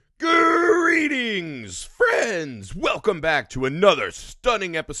Friends, welcome back to another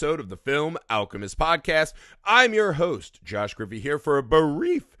stunning episode of the Film Alchemist Podcast. I'm your host, Josh Griffey, here for a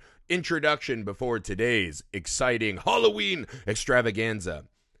brief introduction before today's exciting Halloween extravaganza.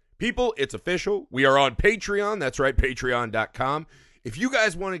 People, it's official. We are on Patreon. That's right, patreon.com. If you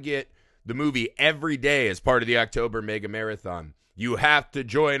guys want to get the movie every day as part of the October Mega Marathon, you have to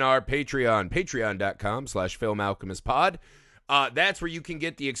join our Patreon, patreon.com/filmalchemistpod. That's where you can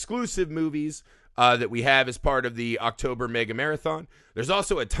get the exclusive movies that we have as part of the October Mega Marathon. There's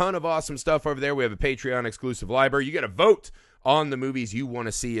also a ton of awesome stuff over there. We have a Patreon exclusive library. You get to vote on the movies you want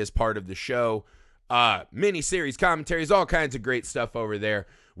to see as part of the show. Mini-series, commentaries, all kinds of great stuff over there.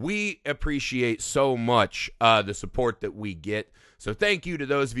 We appreciate so much the support that we get. So thank you to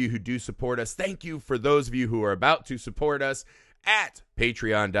those of you who do support us. Thank you for those of you who are about to support us at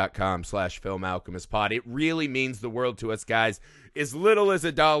patreon.com/filmalchemistpod. It really means the world to us, guys. As little as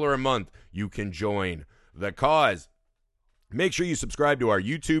 $1 a month, you can join the cause. Make sure you subscribe to our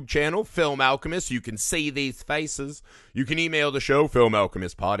YouTube channel, Film Alchemist. You can see these faces. You can email the show,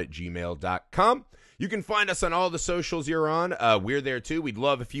 filmalchemistpod@gmail.com. You can find us on all the socials you're on. We're there too. We'd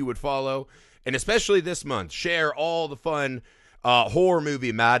love if you would follow. And especially this month, share all the fun horror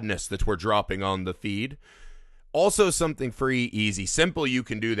movie madness that we're dropping on the feed. Also, something free, easy, simple you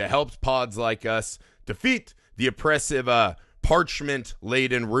can do that helps pods like us defeat the oppressive,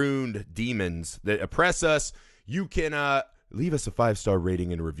 parchment-laden, ruined demons that oppress us. You can leave us a 5-star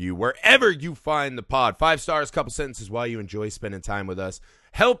rating and review wherever you find the pod. 5 stars, couple sentences while you enjoy spending time with us.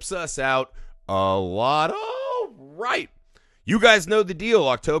 Helps us out a lot. All right. You guys know the deal.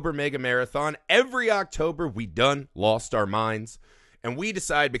 October Mega Marathon. Every October, we done lost our minds. And we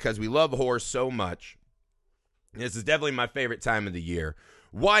decide, because we love horror so much, this is definitely my favorite time of the year,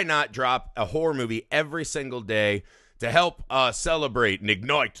 why not drop a horror movie every single day to help celebrate and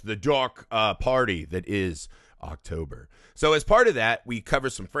ignite the dark party that is October. So as part of that, we cover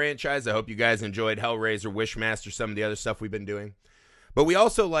some franchise. I hope you guys enjoyed Hellraiser, Wishmaster, some of the other stuff we've been doing. But we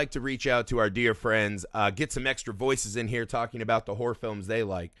also like to reach out to our dear friends, get some extra voices in here talking about the horror films they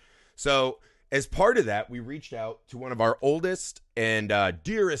like. So as part of that, we reached out to one of our oldest and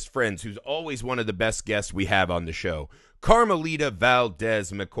dearest friends, who's always one of the best guests we have on the show, Carmelita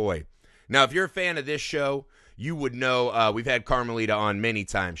Valdez McCoy. Now, if you're a fan of this show, you would know we've had Carmelita on many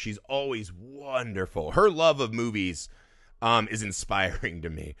times. She's always wonderful. Her love of movies is inspiring to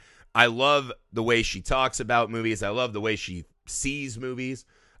me. I love the way she talks about movies. I love the way she sees movies.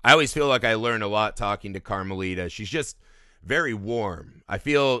 I always feel like I learn a lot talking to Carmelita. She's just very warm. I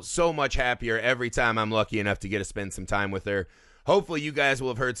feel so much happier every time I'm lucky enough to get to spend some time with her. Hopefully you guys will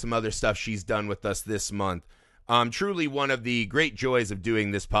have heard some other stuff she's done with us this month. Truly one of the great joys of doing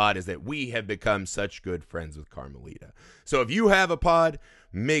this pod is that we have become such good friends with Carmelita. So if you have a pod,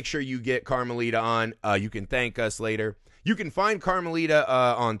 make sure you get Carmelita on. You can thank us later. You can find Carmelita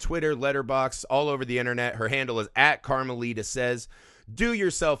on Twitter, Letterboxd, all over the internet. Her handle is @CarmelitaSays. Do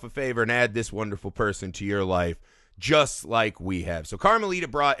yourself a favor and add this wonderful person to your life, just like we have. So Carmelita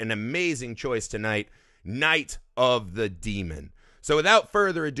brought an amazing choice tonight, Night of the Demon. So without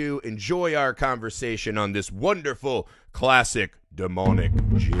further ado, enjoy our conversation on this wonderful classic demonic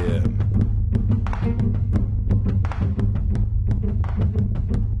gem.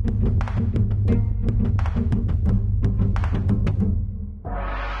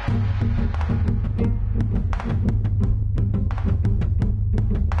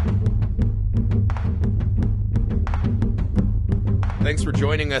 Thanks for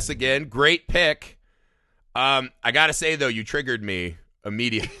joining us again. Great pick. I gotta say, though, you triggered me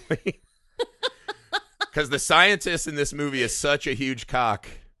immediately. Because the scientist in this movie is such a huge cock.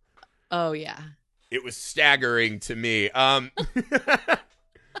 Oh, yeah. It was staggering to me. But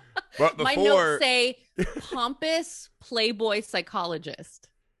before, my notes say pompous playboy psychologist.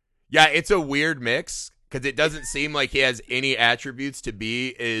 Yeah, it's a weird mix, because it doesn't seem like he has any attributes to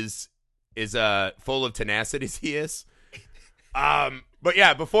be as full of tenacity as he is. But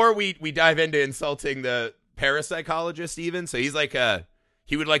yeah, before we dive into insulting the parapsychologist even, so he's like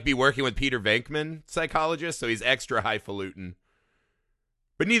he would like be working with Peter Venkman psychologist, so he's extra highfalutin.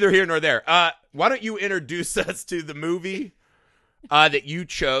 But neither here nor there. Why don't you introduce us to the movie that you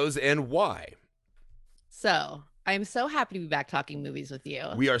chose and why? So, I'm so happy to be back talking movies with you.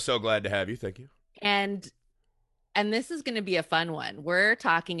 We are so glad to have you. Thank you. And this is going to be a fun one. We're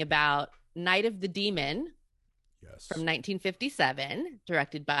talking about Night of the Demon. Yes. From 1957,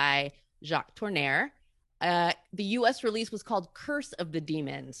 directed by Jacques Tourneur. The U.S. release was called Curse of the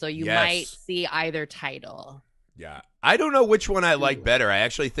Demon, so you might see either title. Yeah. I don't know which one I like better. I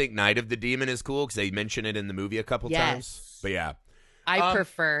actually think Night of the Demon is cool because they mention it in the movie a couple times. But yeah. I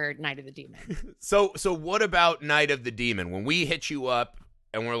prefer Night of the Demon. So what about Night of the Demon? When we hit you up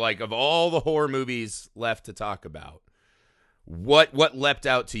and we're like, of all the horror movies left to talk about, what leapt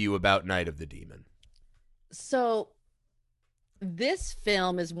out to you about Night of the Demon? So this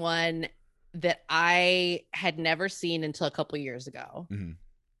film is one that I had never seen until a couple years ago,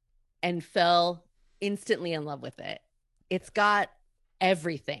 and fell instantly in love with it. It's got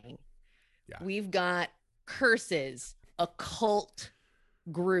everything. Yeah. We've got curses, occult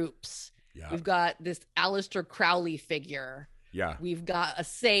groups. Yeah. We've got this Aleister Crowley figure. Yeah. We've got a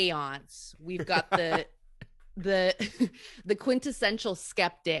seance. We've got the the quintessential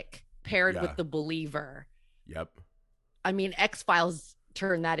skeptic paired with the believer. Yep. I mean, X-Files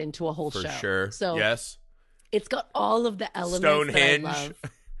turned that into a whole show. For sure. So yes. It's got all of the elements Stonehenge. that I love.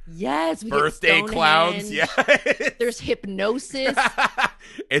 Yes. Birthday clowns. Yeah. There's hypnosis.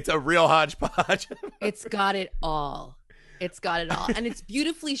 It's a real hodgepodge. It's got it all. It's got it all. And it's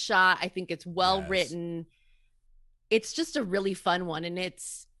beautifully shot. I think it's well written. It's just a really fun one. And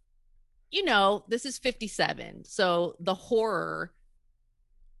it's, this is 57. So the horror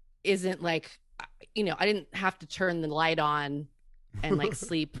isn't like, I didn't have to turn the light on and like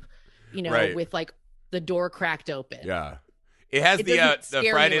sleep, with like the door cracked open. Yeah. It has the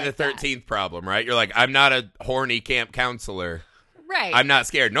Friday the 13th problem, right? You're like, I'm not a horny camp counselor. Right. I'm not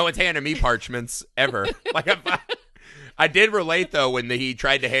scared. No one's handing me parchments ever. Like I did relate though when he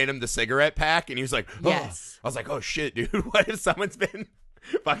tried to hand him the cigarette pack and he was like, oh. Yes. I was like, oh shit, dude. What if someone's been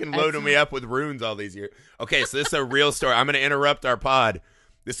fucking loading me up with runes all these years? Okay, so this is a real story. I'm going to interrupt our pod.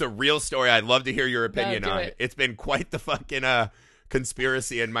 This is a real story. I'd love to hear your opinion on it. It's been quite the fucking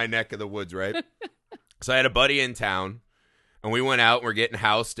conspiracy in my neck of the woods, right? So I had a buddy in town. And we went out and we're getting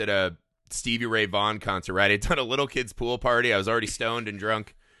housed at a Stevie Ray Vaughan concert, right? I'd done a little kid's pool party. I was already stoned and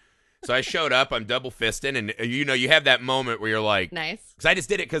drunk. So I showed up. I'm double fisting. And, you have that moment where you're like. Nice. Because I just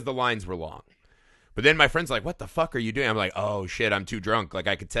did it because the lines were long. But then my friend's like, what the fuck are you doing? I'm like, oh, shit, I'm too drunk. Like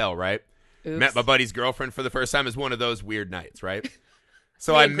I could tell, right? Oops. Met my buddy's girlfriend for the first time. It's one of those weird nights, right?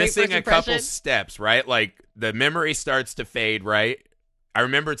 So I'm missing a couple steps, right? Like the memory starts to fade, right? I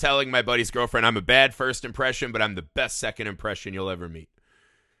remember telling my buddy's girlfriend, I'm a bad first impression, but I'm the best second impression you'll ever meet.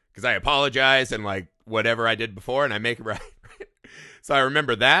 Because I apologize and like whatever I did before and I make it right. So I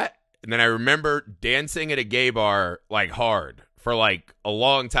remember that. And then I remember dancing at a gay bar like hard for like a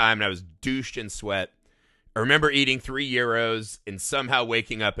long time. And I was douched in sweat. I remember eating 3 euros and somehow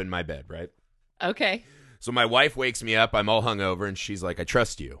waking up in my bed, right? Okay. So my wife wakes me up. I'm all hungover and she's like, I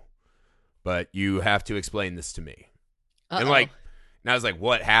trust you, but you have to explain this to me. And like, and I was like,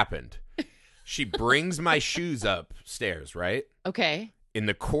 what happened? She brings my shoes upstairs, right? Okay. In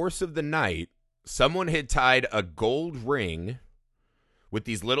the course of the night, someone had tied a gold ring with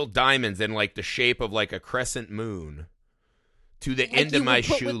these little diamonds in like the shape of like a crescent moon to the end of my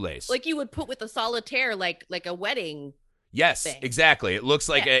shoelace. Like you would put with a solitaire, like a wedding. Yes, thing. Exactly. It looks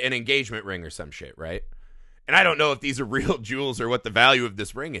like an engagement ring or some shit, right? And I don't know if these are real jewels or what the value of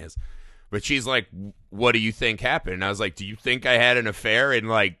this ring is. But she's like, what do you think happened? And I was like, do you think I had an affair and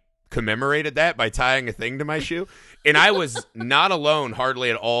like commemorated that by tying a thing to my shoe? And I was not alone hardly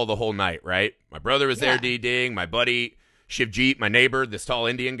at all the whole night, right? My brother was there DDing, my buddy Shivjeet, my neighbor, this tall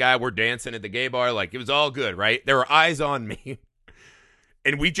Indian guy, we're dancing at the gay bar. Like it was all good, right? There were eyes on me.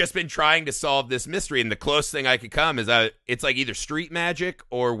 And we've just been trying to solve this mystery. And the closest thing I could come is it's like either street magic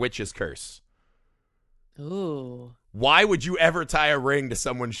or witch's curse. Ooh. Why would you ever tie a ring to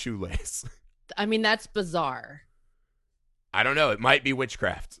someone's shoelace? I mean, that's bizarre. I don't know. It might be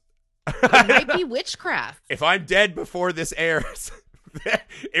witchcraft. It might be witchcraft. If I'm dead before this airs,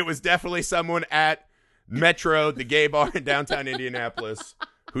 it was definitely someone at Metro, the gay bar in downtown Indianapolis,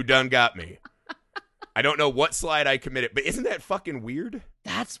 who done got me. I don't know what slide I committed, but isn't that fucking weird?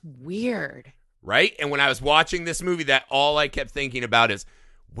 That's weird. Right? And when I was watching this movie, that all I kept thinking about is,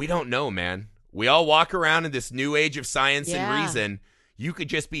 we don't know, man. We all walk around in this new age of science and reason. You could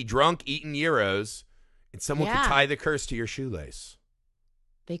just be drunk eating gyros, and someone could tie the curse to your shoelace.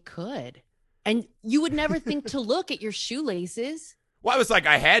 They could. And you would never think to look at your shoelaces. Well, I was like,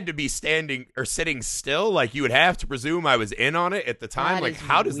 I had to be standing or sitting still. Like, you would have to presume I was in on it at the time. That like,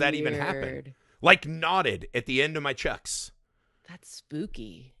 how does that even happen? Like, knotted at the end of my chucks. That's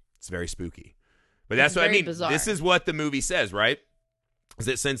spooky. It's very spooky. But that's what I mean. Bizarre. This is what the movie says, right? Is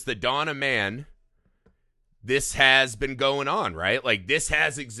that since the dawn of man, this has been going on, right? Like, this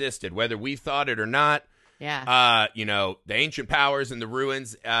has existed, whether we thought it or not. Yeah. The ancient powers and the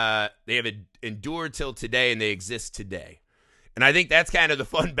ruins, they have endured till today, and they exist today. And I think that's kind of the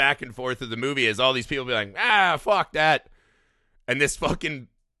fun back and forth of the movie is all these people be like, fuck that. And this fucking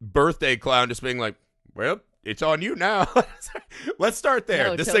birthday clown just being like, well, it's on you now. Let's start there.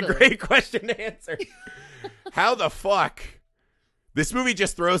 No, This totally. is a great question to answer. How the fuck? This movie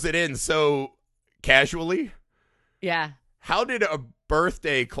just throws it in so casually. Yeah. How did a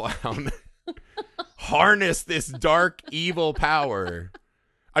birthday clown harness this dark, evil power?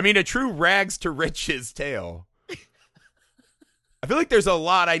 I mean, a true rags to riches tale. I feel like there's a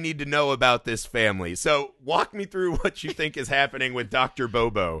lot I need to know about this family. So walk me through what you think is happening with Dr.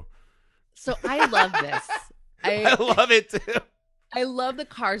 Bobo. So I love this. I love it too. I love the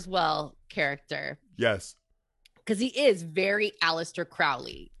Carswell character Yes. because he is very Aleister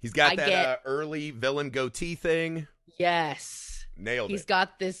Crowley. He's got that early villain goatee thing. Yes. Nailed He's it.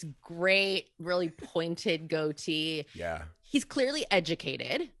 got this great, really pointed goatee. Yeah. He's clearly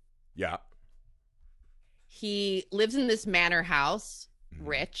educated. Yeah. He lives in this manor house, Mhm.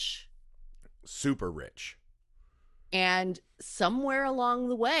 rich. Super rich. And somewhere along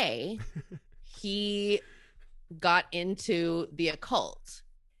the way, he got into the occult.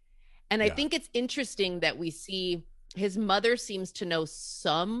 And I Yeah. think it's interesting that we see his mother seems to know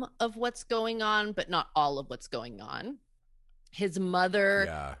some of what's going on, but not all of what's going on. His mother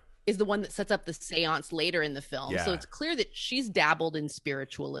Yeah. is the one that sets up the seance later in the film. So Yeah. it's clear that she's dabbled in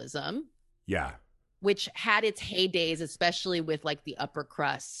spiritualism, Yeah. which had its heydays, especially with like the upper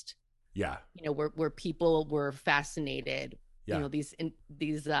crust, Yeah. you know, where people were fascinated. Yeah. You know, these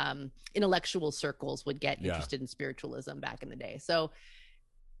intellectual circles would get Yeah. interested in spiritualism back in the day. So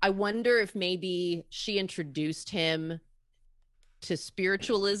I wonder if maybe she introduced him to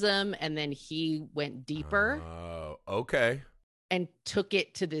spiritualism and then he went deeper Oh, okay. and took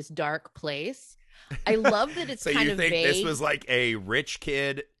it to this dark place. I love that it's So kind you of think vague. this was like a rich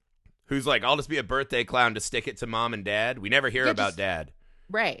kid who's like, I'll just be a birthday clown to stick it to mom and dad? We never hear Yeah, about just- dad.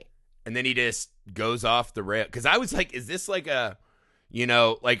 Right. And then he just goes off the rail. Because I was like, is this like a, you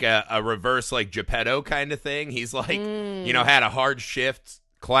know, like a reverse like Geppetto kind of thing? He's like, you know, had a hard shift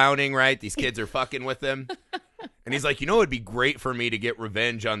clowning, right? These kids are fucking with him. And he's like, you know, it'd be great for me to get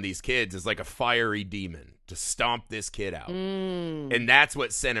revenge on these kids is like a fiery demon to stomp this kid out. And that's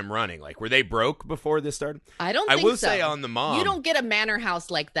what sent him running. Like, were they broke before this started? I don't I think will so. say on the mom, You don't get a manor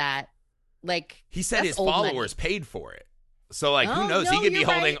house like that. Like he said that's his old followers money. paid for it. So, like, who Oh, knows? no, He could be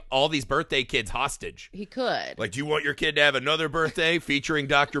you're holding right. all these birthday kids hostage. He could. Like, do you want your kid to have another birthday featuring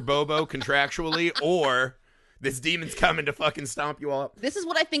Dr. Bobo contractually, or this demon's coming to fucking stomp you all up? This is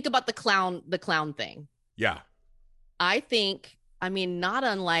what I think about the clown thing. Yeah. I think, I mean, not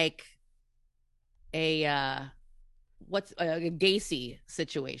unlike a Gacy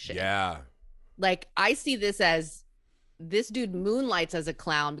situation. Yeah. Like I see this as this dude moonlights as a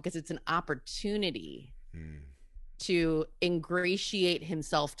clown because it's an opportunity to ingratiate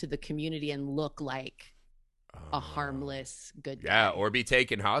himself to the community and look like a harmless good guy. Yeah, or be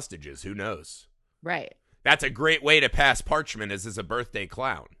taking hostages. Who knows? Right. That's a great way to pass parchment as a birthday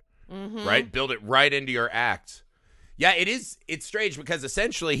clown, right? Build it right into your act. Yeah, it's strange because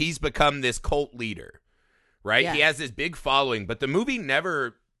essentially he's become this cult leader, right? Yeah. He has this big following, but the movie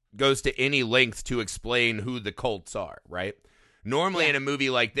never goes to any length to explain who the cults are, right? Normally in a movie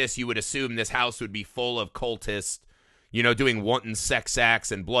like this, you would assume this house would be full of cultists, you know, doing wanton sex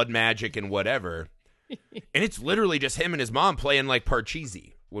acts and blood magic and whatever. And it's literally just him and his mom playing like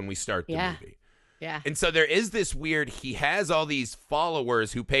Parcheesi when we start the movie. Yeah. And so there is this weird, he has all these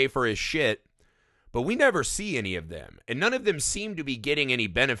followers who pay for his shit, but we never see any of them. And none of them seem to be getting any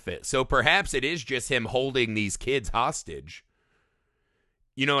benefit. So perhaps it is just him holding these kids hostage.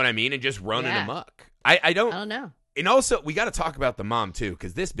 You know what I mean? And just running amok. I don't know. And also, we got to talk about the mom, too,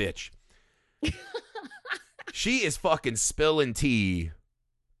 because this bitch, she is fucking spilling tea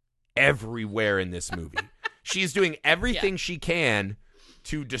everywhere in this movie. She's doing everything she can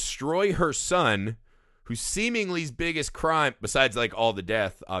to destroy her son, whose seemingly's biggest crime, besides, like, all the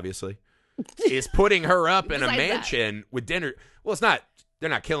death, obviously, is putting her up in a Besides mansion with dinner. Well, it's not, they're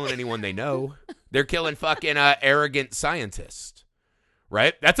not killing anyone they know. They're killing fucking arrogant scientists,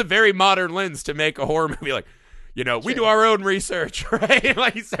 right? That's a very modern lens to make a horror movie like, you know, we do our own research, right?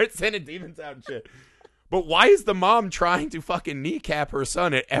 Like, you start sending demons out and shit. But why is the mom trying to fucking kneecap her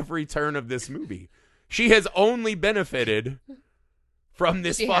son at every turn of this movie? She has only benefited from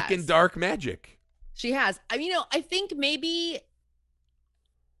this fucking dark magic. She has. I mean, I think maybe,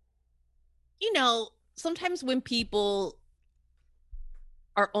 sometimes when people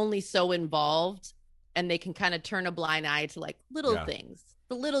are only so involved and they can kind of turn a blind eye to like little things,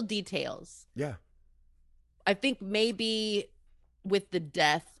 the little details. Yeah. I think maybe with the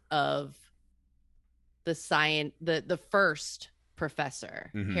death of the first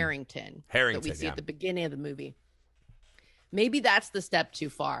professor, Harrington, that we see at the beginning of the movie, maybe that's the step too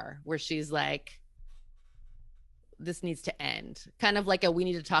far where she's like, this needs to end. Kind of like a we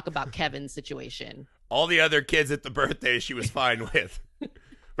need to talk about Kevin situation. All the other kids at the birthday she was fine with.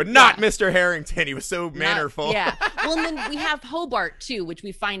 But not Mr. Harrington. He was so mannerful. Yeah. Well, and then we have Hobart too, which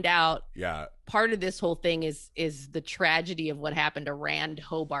we find out. Yeah. Part of this whole thing is the tragedy of what happened to Rand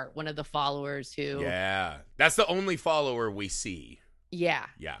Hobart, one of the followers who. Yeah. That's the only follower we see. Yeah.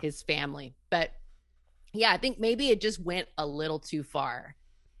 Yeah. His family. But yeah, I think maybe it just went a little too far.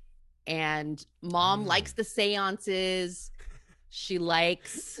 And Mom likes the seances. She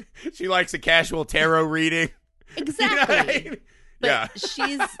likes a casual tarot reading. Exactly. You know what I mean? But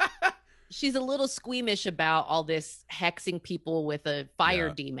she's a little squeamish about all this hexing people with a fire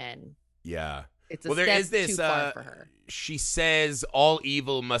demon. Yeah. It's a step too far for her. She says all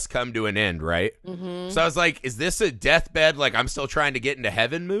evil must come to an end, right? Mm-hmm. So I was like, is this a deathbed, like I'm still trying to get into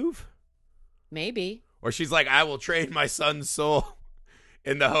heaven move? Maybe. Or she's like, I will trade my son's soul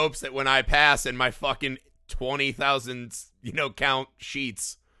in the hopes that when I pass in my fucking 20,000, count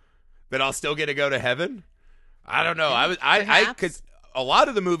sheets, that I'll still get to go to heaven. I don't know. Because a lot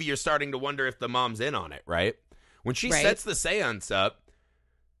of the movie, you're starting to wonder if the mom's in on it, right? When she sets the seance up,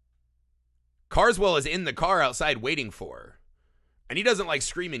 Carswell is in the car outside waiting for her. And he doesn't like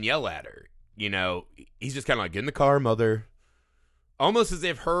scream and yell at her. He's just kind of like, get in the car, mother. Almost as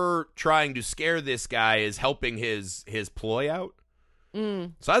if her trying to scare this guy is helping his ploy out.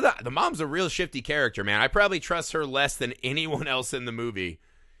 Mm. So I thought the mom's a real shifty character, man. I probably trust her less than anyone else in the movie,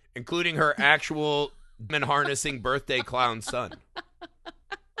 including her actual harnessing birthday clown son.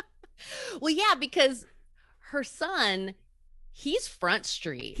 Well, yeah, because her son, he's Front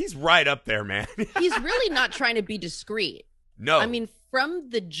Street. He's right up there, man. He's really not trying to be discreet. No. I mean, from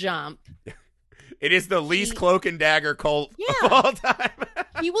the jump. It is the least cloak and dagger cult of all time.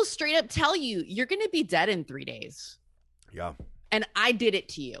 He will straight up tell you, you're going to be dead in 3 days. Yeah. And I did it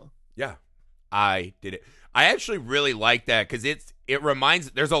to you. Yeah, I did it. I actually really like that because it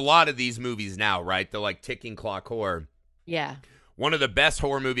reminds. There's a lot of these movies now, right? The like ticking clock horror. Yeah. One of the best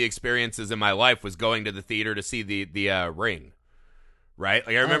horror movie experiences in my life was going to the theater to see the Ring. Right?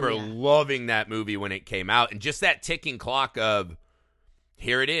 Like I remember loving that movie when it came out, and just that ticking clock of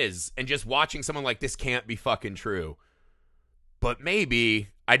here it is, and just watching someone like this can't be fucking true. But maybe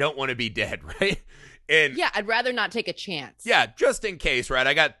I don't want to be dead, right? And yeah, I'd rather not take a chance. Yeah, just in case, right?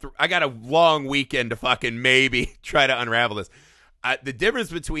 I got a long weekend to fucking maybe try to unravel this. The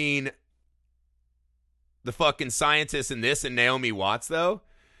difference between the fucking scientist in this and Naomi Watts, though,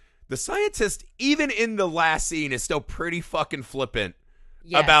 the scientist, even in the last scene, is still pretty fucking flippant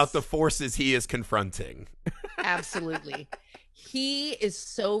about the forces he is confronting. Absolutely. He is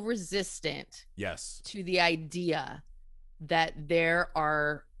so resistant to the idea that there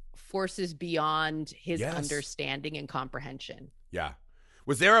are forces beyond his understanding and comprehension. Yeah.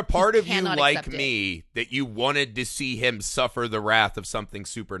 Was there a part of you like me that you wanted to see him suffer the wrath of something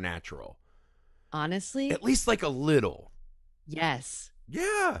supernatural? Honestly? At least like a little. Yes.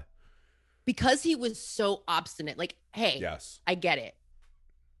 Yeah. Because he was so obstinate. Like, hey, I get it.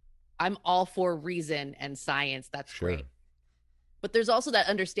 I'm all for reason and science. That's great. But there's also that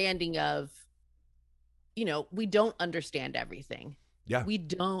understanding of, we don't understand everything. Yeah.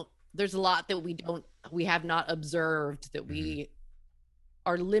 There's a lot that we have not observed that we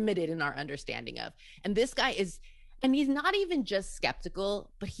are limited in our understanding of. And this guy and he's not even just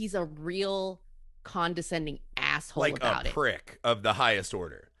skeptical, but he's a real condescending asshole about it. Like a prick of the highest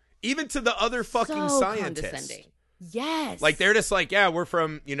order. Even to the other fucking scientists. Yes. Like they're just like, yeah, we're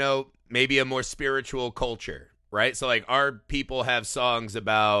from, maybe a more spiritual culture, right? So like our people have songs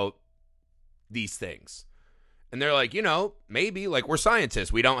about these things. And they're like, maybe, like, we're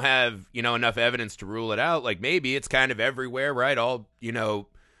scientists. We don't have, enough evidence to rule it out. Like, maybe it's kind of everywhere, right? All,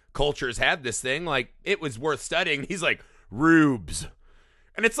 cultures have this thing. Like, it was worth studying. He's like, rubes.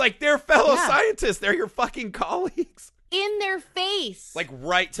 And it's like, they're fellow scientists. They're your fucking colleagues. In their face. Like,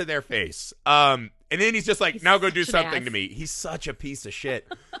 right to their face. And then he's just like, now go do something to me. He's such a piece of shit.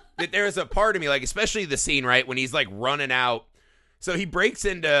 That there's a part of me, like, especially the scene, right, when he's, like, running out. So he breaks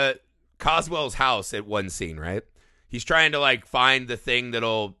into Coswell's house at one scene, right? He's trying to like find the thing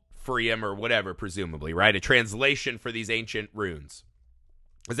that'll free him or whatever, presumably, right? A translation for these ancient runes.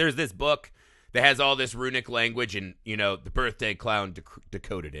 Because there's this book that has all this runic language and, the birthday clown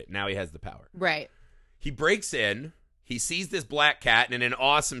decoded it. Now he has the power. Right. He breaks in. He sees this black cat and in an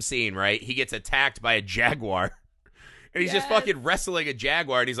awesome scene, right? He gets attacked by a jaguar. And he's just fucking wrestling a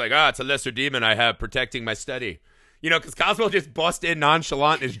jaguar. And he's like, it's a lesser demon I have protecting my study. Because Coswell just bust in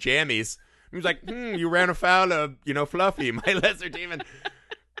nonchalant in his jammies. He was like, you ran afoul of, Fluffy, my lesser demon.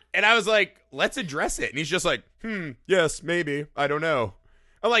 And I was like, let's address it. And he's just like, yes, maybe. I don't know.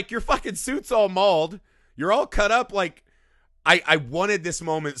 I'm like, your fucking suit's all mauled. You're all cut up like I wanted this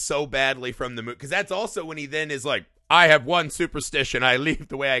moment so badly from the movie, because that's also when he then is like, I have one superstition, I leave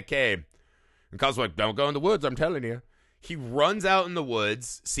the way I came. And Kyle's like, don't go in the woods, I'm telling you. He runs out in the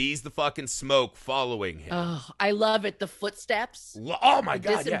woods, sees the fucking smoke following him. Oh, I love it. The footsteps. Oh my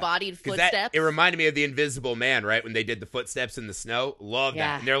God. Disembodied footsteps. It reminded me of the Invisible Man, right? When they did the footsteps in the snow. Love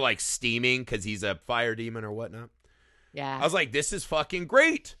that. And they're like steaming because he's a fire demon or whatnot. Yeah. I was like, this is fucking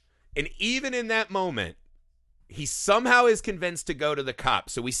great. And even in that moment, he somehow is convinced to go to the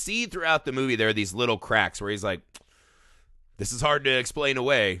cops. So we see throughout the movie there are these little cracks where he's like, this is hard to explain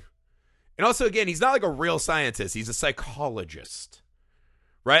away. And also, again, he's not like a real scientist. He's a psychologist,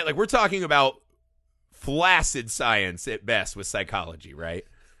 right? Like, we're talking about flaccid science at best with psychology, right?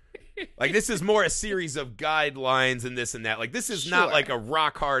 Like, this is more a series of guidelines and this and that. Like, this is not like a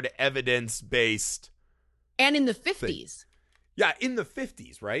rock-hard evidence-based. And in the 50s. Thing. Yeah, in the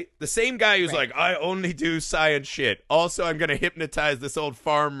 50s, right? The same guy who's like, I only do science shit. Also, I'm going to hypnotize this old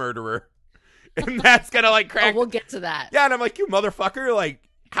farm murderer. And that's going to, like, crack. Oh, we'll get to that. Yeah, and I'm like, you motherfucker, like,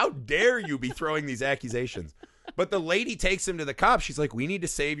 how dare you be throwing these accusations? But the lady takes him to the cops. She's like, we need to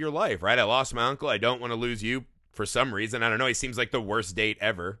save your life, right? I lost my uncle. I don't want to lose you for some reason. I don't know. He seems like the worst date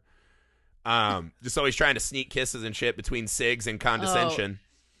ever. Just always trying to sneak kisses and shit between cigs and condescension. Oh,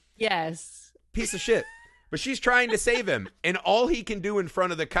 yes. Piece of shit. But she's trying to save him. And all he can do in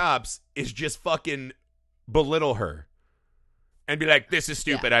front of the cops is just fucking belittle her. And be like, this is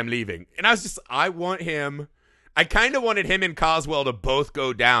stupid. I'm leaving. And I kind of wanted him and Coswell to both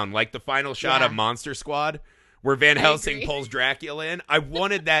go down, like the final shot of Monster Squad, where Van Helsing pulls Dracula in. I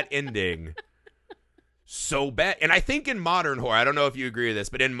wanted that ending so bad. And I think in modern horror, I don't know if you agree with this,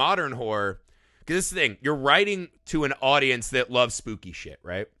 but in modern horror, because this is the thing, you're writing to an audience that loves spooky shit,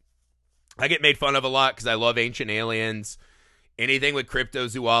 right? I get made fun of a lot because I love Ancient Aliens, anything with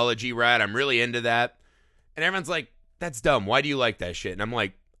cryptozoology, right? I'm really into that. And everyone's like, that's dumb. Why do you like that shit? And I'm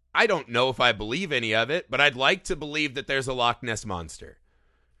like, I don't know if I believe any of it, but I'd like to believe that there's a Loch Ness Monster.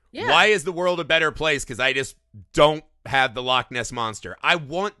 Yeah. Why is the world a better place? Because I just don't have the Loch Ness Monster. I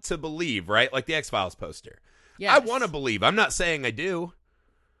want to believe, right? Like the X-Files poster. Yes. I want to believe. I'm not saying I do,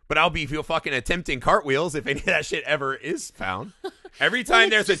 but I'll be fucking attempting cartwheels if any of that shit ever is found. Every time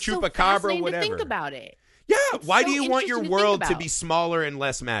there's a chupacabra, so whatever. To think about it. Yeah. Why do you want your world to be smaller and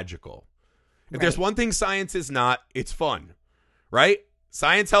less magical? If there's one thing science is not, it's fun, right?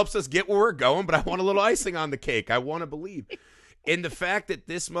 Science helps us get where we're going, but I want a little icing on the cake. I want to believe. And the fact that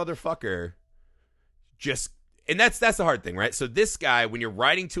this motherfucker just, and that's the hard thing, right? So this guy, when you're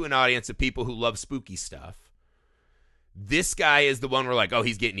writing to an audience of people who love spooky stuff, this guy is the one where like, oh,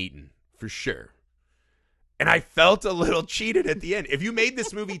 he's getting eaten for sure. And I felt a little cheated at the end. If you made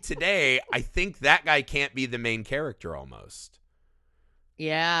this movie today, I think that guy can't be the main character almost.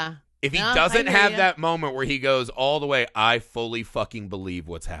 Yeah. If he doesn't have that moment where he goes all the way, I fully fucking believe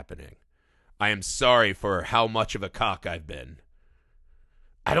what's happening. I am sorry for how much of a cock I've been.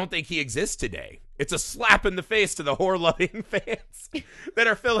 I don't think he exists today. It's a slap in the face to the horror-loving fans that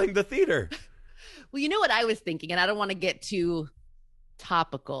are filling the theater. Well, you know what I was thinking, and I don't want to get too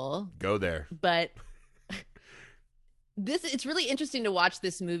topical. Go there. But it's really interesting to watch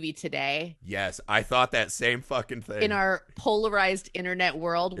this movie today. Yes, I thought that same fucking thing. In our polarized internet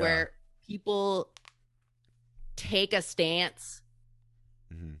world where people take a stance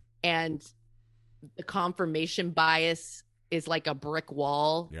and the confirmation bias is like a brick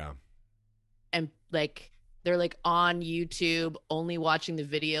wall. Yeah. And like they're like on YouTube only watching the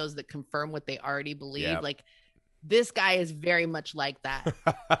videos that confirm what they already believe. Yep. Like this guy is very much like that.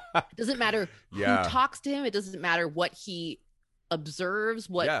 It doesn't matter who talks to him. It doesn't matter what he observes,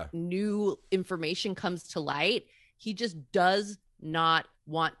 what new information comes to light. He just does not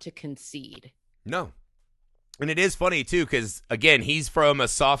want to concede. No. And it is funny, too, because, again, he's from a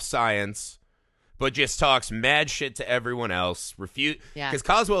soft science, but just talks mad shit to everyone else. Because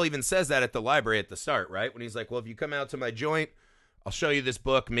Coswell even says that at the library at the start, right? When he's like, well, if you come out to my joint, I'll show you this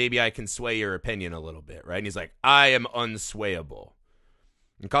book. Maybe I can sway your opinion a little bit, right? And he's like, I am unswayable.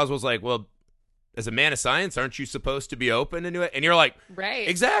 And Coswell's like, well, as a man of science, aren't you supposed to be open into it? And you're like, right,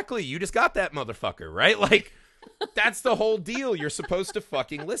 exactly. You just got that motherfucker, right? Like, that's the whole deal. You're supposed to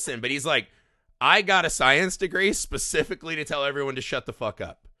fucking listen. But he's like, I got a science degree specifically to tell everyone to shut the fuck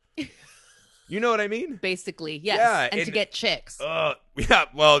up. You know what I mean? Basically, yes. Yeah, and to get chicks. Yeah,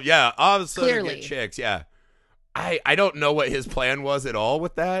 well, yeah, obviously Clearly. To get chicks, yeah. I don't know what his plan was at all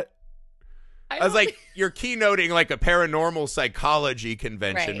with that. I was like, you're keynoting like a paranormal psychology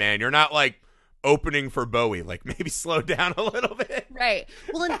convention, man. You're not like opening for Bowie. Like maybe slow down a little bit. Right.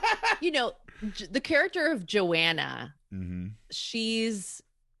 Well, and, you know, the character of Joanna, she's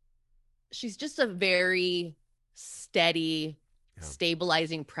she's just a very steady,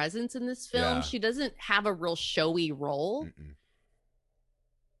 stabilizing presence in this film. Yeah. She doesn't have a real showy role,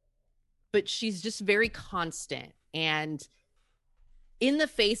 but she's just very constant. And in the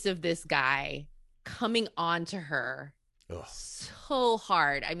face of this guy coming on to her so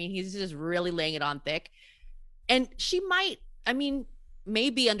hard, I mean, he's just really laying it on thick. And she might, I mean,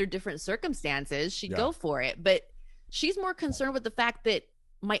 maybe under different circumstances, she'd go for it. But she's more concerned with the fact that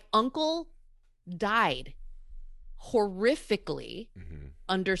my uncle died horrifically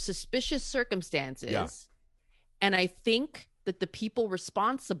under suspicious circumstances. Yeah. And I think that the people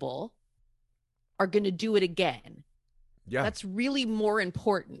responsible are going to do it again. Yeah. That's really more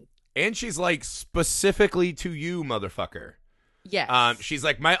important. And she's like, specifically to you, motherfucker. Yes. She's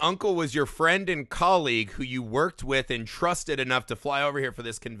like, my uncle was your friend and colleague who you worked with and trusted enough to fly over here for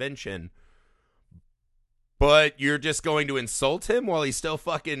this convention. But you're just going to insult him while he's still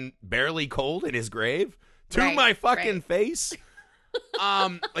fucking barely cold in his grave? To my fucking face?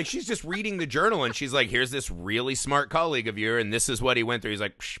 Like, she's just reading the journal, and she's like, here's this really smart colleague of yours, and this is what he went through. He's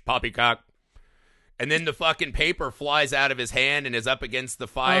like, poppycock. And then the fucking paper flies out of his hand and is up against the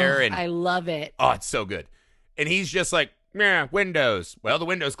fire. And I love it. Oh, it's so good. And he's just like, yeah, windows. Well, the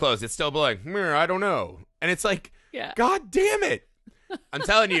window's closed. It's still blowing. I don't know. And it's like, God damn it. I'm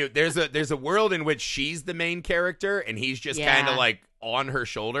telling you, there's a world in which she's the main character and he's just kind of like on her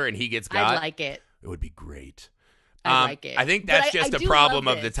shoulder and he gets got. I like it. It would be great. I like it. I think that's just a problem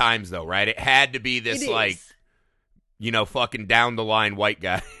of the times, though, right? It had to be this, like, fucking down the line white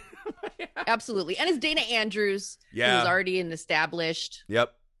guy. Absolutely. And it's Dana Andrews, who's already an established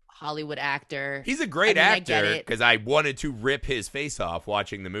Hollywood actor. He's a great actor because I wanted to rip his face off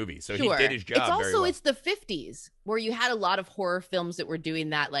watching the movie. So he did his job. It's also, very well. It's the 50s where you had a lot of horror films that were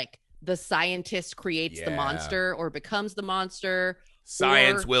doing that, like the scientist creates the monster or becomes the monster.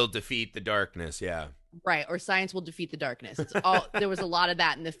 Science will defeat the darkness. Yeah. Right. Or science will defeat the darkness. It's all, there was a lot of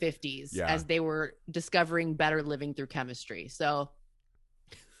that in the 50s as they were discovering better living through chemistry. So,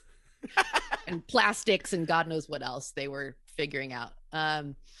 and plastics and God knows what else they were figuring out.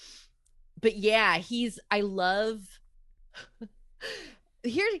 But yeah, I love,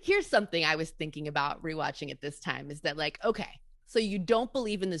 here's something I was thinking about rewatching at this time is that, like, okay, so you don't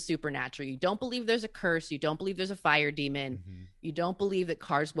believe in the supernatural. You don't believe there's a curse. You don't believe there's a fire demon. Mm-hmm. You don't believe that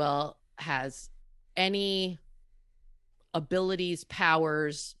Carswell has any abilities,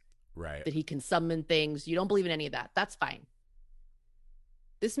 powers, that he can summon things. You don't believe in any of that. That's fine.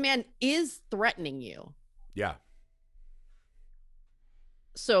 This man is threatening you. Yeah.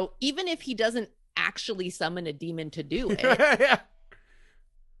 So even if he doesn't actually summon a demon to do it,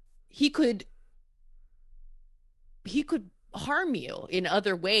 he could harm you in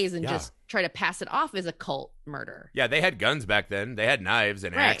other ways and just try to pass it off as a cult murder. Yeah, they had guns back then. They had knives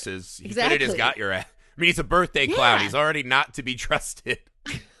and axes. He could have just got your ass. I mean, he's a birthday clown. He's already not to be trusted.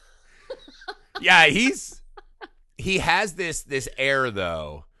 Yeah, he has this air,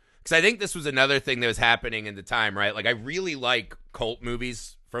 though. Because I think this was another thing that was happening in the time, right? Like, I really like cult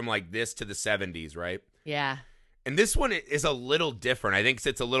movies from, like, this to the 70s, right? Yeah. And this one is a little different. I think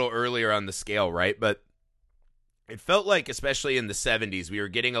it's a little earlier on the scale, right? But it felt like, especially in the 70s, we were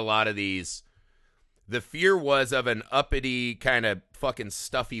getting a lot of these. The fear was of an uppity, kind of fucking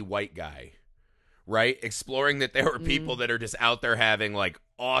stuffy white guy, right? Exploring that there were people that are just out there having, like,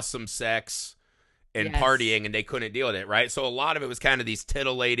 awesome sex and partying, and they couldn't deal with it, right? So a lot of it was kind of these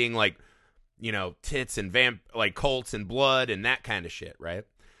titillating, like, tits and like cults and blood and that kind of shit, right?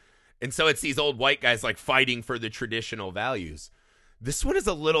 And so it's these old white guys, like, fighting for the traditional values. This one is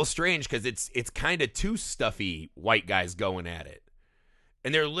a little strange because it's kind of two stuffy white guys going at it.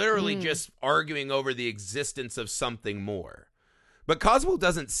 And they're literally just arguing over the existence of something more. But Carswell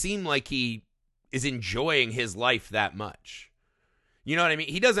doesn't seem like he is enjoying his life that much. You know what I mean?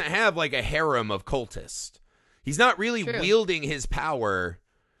 He doesn't have, like, a harem of cultists. He's not really wielding his power,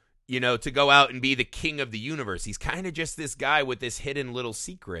 to go out and be the king of the universe. He's kind of just this guy with this hidden little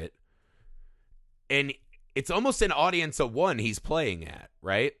secret. And it's almost an audience of one he's playing at,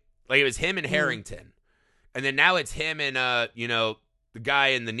 right? Like, it was him and Harrington. And then now it's him and, the guy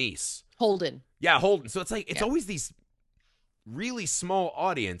and the niece. Holden. Yeah, Holden. So it's like, it's always these really small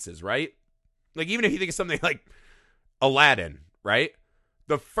audiences, right? Like, even if you think of something like Aladdin, right?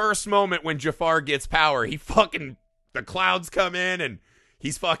 The first moment when Jafar gets power, the clouds come in and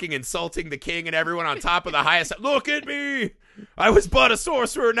he's fucking insulting the king and everyone on top of the highest. Look at me. I was but a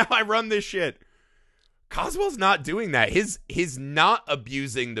sorcerer. Now I run this shit. Carswell's not doing that. His not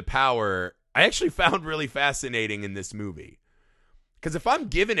abusing the power, I actually found really fascinating in this movie. Because if I'm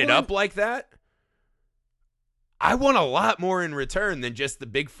giving it up like that, I want a lot more in return than just the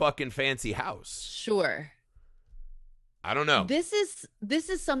big fucking fancy house. Sure. I don't know. This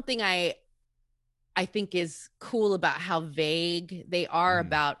is something I think is cool about how vague they are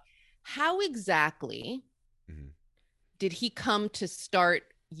about how exactly did he come to start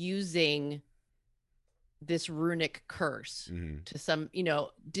using this runic curse to some,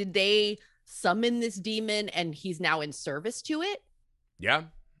 did they summon this demon and he's now in service to it? Yeah.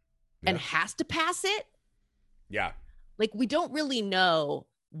 And has to pass it? Yeah. Like, we don't really know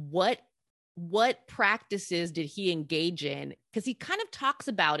what practices did he engage in, because he kind of talks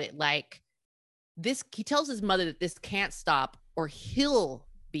about it like this. He tells his mother that this can't stop or he'll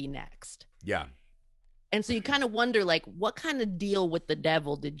be next. Yeah. And so you kind of wonder, like, what kind of deal with the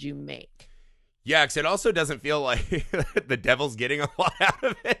devil did you make? Yeah, because it also doesn't feel like the devil's getting a lot out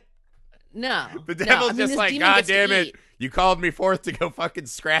of it. No. The devil's just like, God damn it, you called me forth to go fucking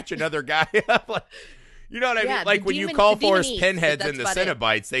scratch another guy up. Like, you know what I mean? Like when you call forth pinheads in the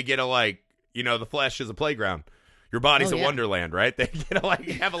Cenobites, they get to like, the flesh is a playground. Your body's a wonderland, right? They get to like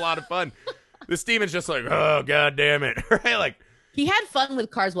have a lot of fun. This demon's just like, oh, God damn it. Right? Like, he had fun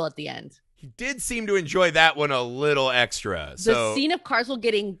with Carswell at the end. He did seem to enjoy that one a little extra. The scene of Carswell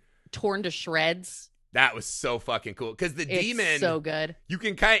getting torn to shreds. That was so fucking cool. Because the demon, so good. You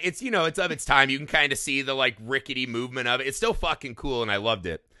can kind of, it's of its time. You can kind of see the like rickety movement of it. It's still fucking cool, and I loved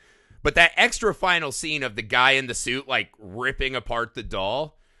it. But that extra final scene of the guy in the suit like ripping apart the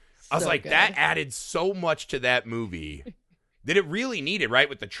doll, I was like, that added so much to that movie that it really needed, right?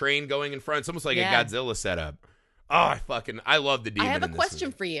 With the train going in front. It's almost like a Godzilla setup. Oh, I love the demon. I have a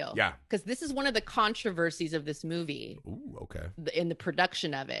question for you. Yeah. Because this is one of the controversies of this movie. Ooh, okay. In the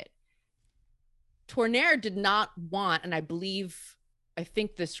production of it. Tourneur did not want, and I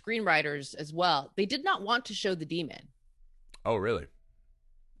think the screenwriters as well, they did not want to show the demon. Oh, really?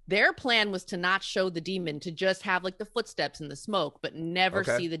 Their plan was to not show the demon, to just have like the footsteps and the smoke, but never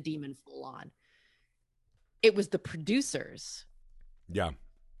see the demon full on. It was the producers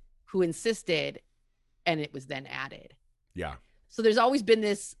who insisted, and it was then added. Yeah. So there's always been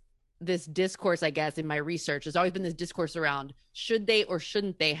this discourse, I guess, in my research. There's always been this discourse around, should they or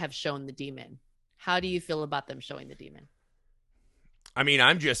shouldn't they have shown the demon? How do you feel about them showing the demon? I mean,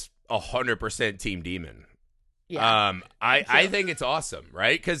 I'm just 100% team demon. Yeah. I think it's awesome,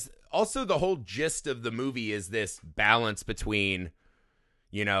 right? Because also the whole gist of the movie is this balance between,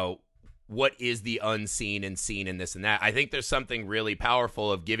 what is the unseen and seen in this and that. I think there's something really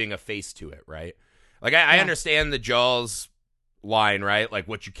powerful of giving a face to it, right? Like, I understand the Jaws line, right? Like,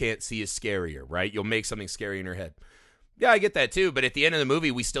 what you can't see is scarier, right? You'll make something scary in your head. Yeah, I get that too. But at the end of the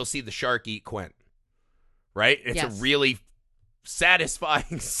movie, we still see the shark eat Quint, right? It's a really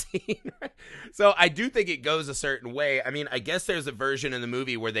satisfying scene. So I do think it goes a certain way. I mean, I guess there's a version in the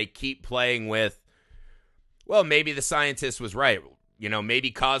movie where they keep playing with, well, maybe the scientist was right. Maybe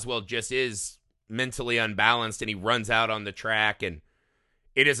Coswell just is mentally unbalanced and he runs out on the track, and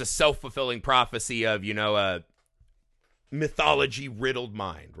it is a self-fulfilling prophecy of, a mythology-riddled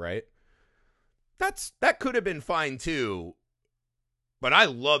mind, right? That could have been fine too, but I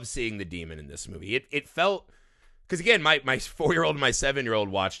love seeing the demon in this movie. It felt, because again, my 4-year-old and my 7-year-old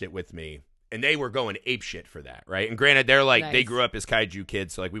watched it with me, and they were going apeshit for that, right? And granted, they're like, they grew up as kaiju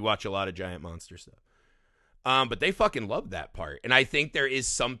kids, so like we watch a lot of giant monster stuff. But they fucking love that part. And I think there is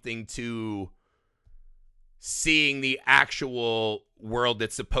something to seeing the actual world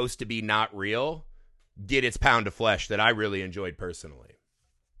that's supposed to be not real get its pound of flesh that I really enjoyed personally.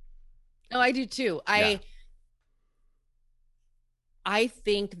 Oh, I do too. I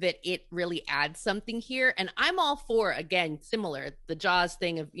think that it really adds something here. And I'm all for, again, similar, the Jaws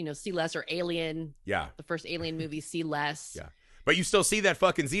thing of, see less, or Alien. Yeah. The first Alien movie, see less. Yeah. But you still see that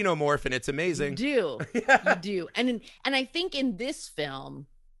fucking xenomorph, and it's amazing. You do. You do. And I think in this film,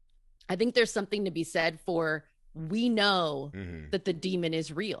 I think there's something to be said for, we know that the demon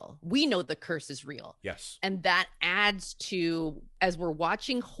is real. We know the curse is real. Yes. And that adds to, as we're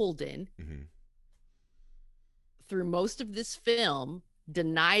watching Holden, through most of this film,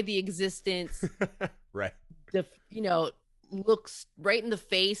 deny the existence. Right. Looks right in the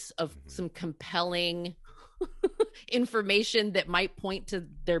face of some compelling information that might point to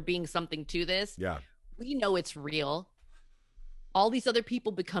there being something to this. Yeah. We know it's real. All these other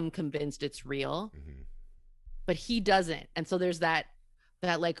people become convinced it's real, but he doesn't. And so there's that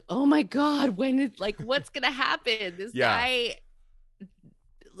like, oh my God, what's going to happen? This guy,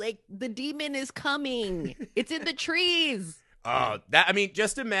 like, the demon is coming. It's in the trees. Oh,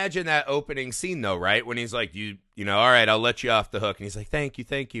 just imagine that opening scene though, right? When he's like, all right, I'll let you off the hook. And he's like, thank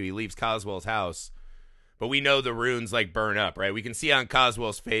you. He leaves Coswell's house. But we know the runes like burn up, right? We can see on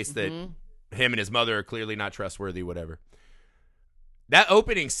Coswell's face that him and his mother are clearly not trustworthy, whatever. That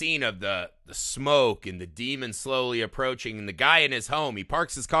opening scene of the smoke and the demon slowly approaching and the guy in his home, he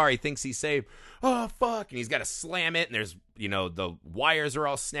parks his car, he thinks he's safe. Oh, fuck. And he's got to slam it, and there's, the wires are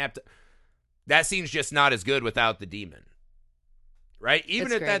all snapped. That scene's just not as good without the demon. Right?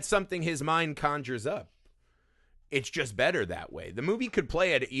 Even if that's something his mind conjures up. It's just better that way. The movie could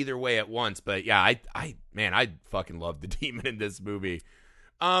play it either way at once, but yeah, I fucking love the demon in this movie.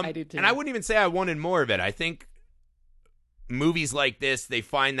 I do too. And I wouldn't even say I wanted more of it. I think movies like this, they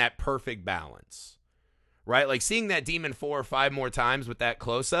find that perfect balance, right? Like seeing that demon 4 or 5 more times with that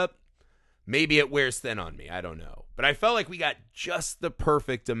close-up, maybe it wears thin on me. I don't know. But I felt like we got just the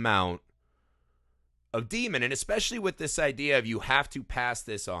perfect amount of demon, and especially with this idea of you have to pass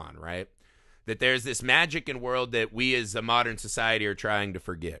this on, right? That there's this magic in world that we as a modern society are trying to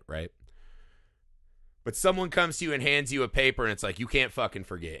forget, right? But someone comes to you and hands you a paper, and it's like, you can't fucking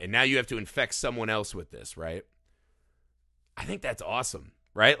forget. And now you have to infect someone else with this, right? I think that's awesome,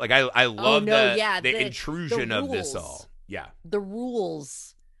 right? Like, I love the intrusion of this all. Yeah. The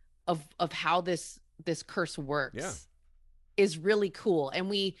rules of how this curse works is really cool. And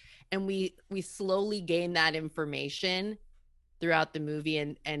we slowly gain that information throughout the movie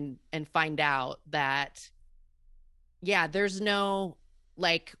and find out that, there's no,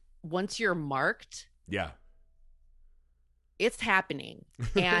 like, once you're marked, it's happening.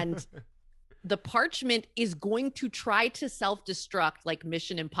 And the parchment is going to try to self-destruct like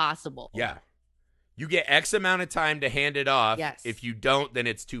Mission Impossible. Yeah. You get X amount of time to hand it off. Yes. If you don't, then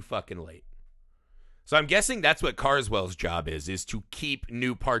it's too fucking late. So I'm guessing that's what Carswell's job is to keep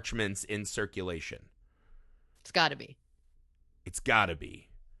new parchments in circulation. It's got to be. It's got to be.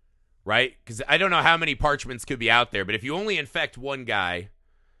 Right? Because I don't know how many parchments could be out there, but if you only infect one guy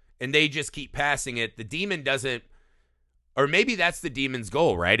and they just keep passing it, the demon doesn't, or maybe that's the demon's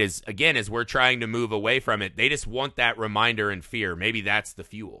goal, right? As we're trying to move away from it, they just want that reminder and fear. Maybe that's the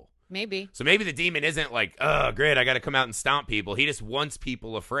fuel. Maybe. So maybe the demon isn't like, oh, great, I got to come out and stomp people. He just wants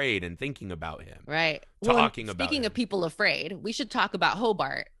people afraid and thinking about him. Right. Talking about Speaking him. of people afraid, we should talk about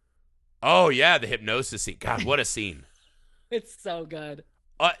Hobart. Oh, yeah, the hypnosis scene. God, what a scene. It's so good.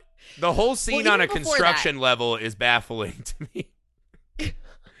 The whole scene on a construction level is baffling to me.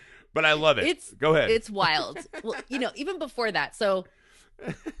 But I love it. Go ahead. It's wild. Well, even before that. So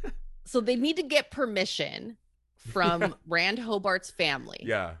they need to get permission from Rand Hobart's family.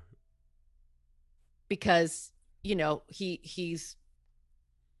 Yeah. Because, he's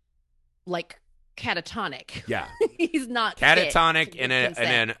like catatonic. Yeah. He's not catatonic in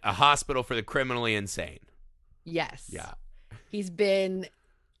a hospital for the criminally insane. Yes. Yeah. He's been,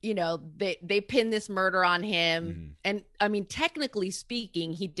 they pinned this murder on him. Mm-hmm. And I mean, technically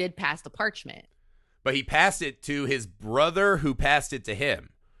speaking, he did pass the parchment. But he passed it to his brother who passed it to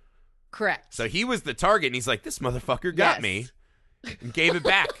him. Correct. So he was the target, and he's like, this motherfucker got me and gave it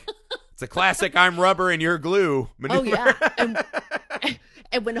back. It's a classic I'm rubber and you're glue maneuver. Oh, yeah.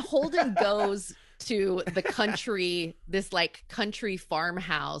 And when Holden goes to the country, this like country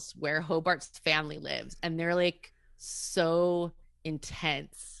farmhouse where Hobart's family lives, and they're like so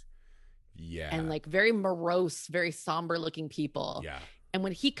intense. Yeah. And like very morose, very somber looking people. Yeah. And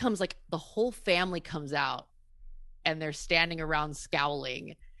when he comes, like the whole family comes out and they're standing around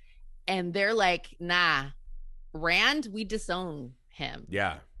scowling. And they're like, nah, Rand, we disown him.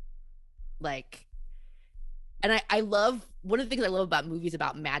 Yeah. Like, and I love, one of the things I love about movies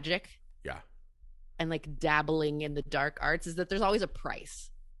about magic. Yeah. And like dabbling in the dark arts is that there's always a price.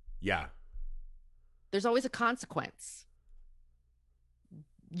 Yeah. There's always a consequence.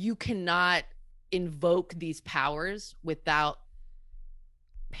 You cannot invoke these powers without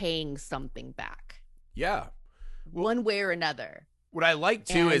paying something back. Yeah. One way or another. What I like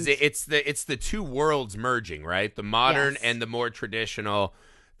too is it's the two worlds merging, right? The modern and the more traditional.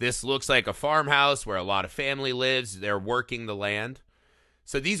 This looks like a farmhouse where a lot of family lives. They're working the land.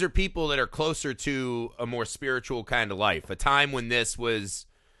 So these are people that are closer to a more spiritual kind of life, a time when this was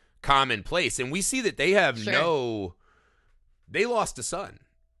commonplace. And we see that they have they lost a son,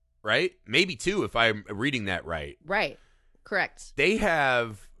 right? Maybe two, if I'm reading that right. Right. Correct. They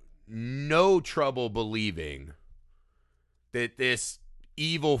have no trouble believing that this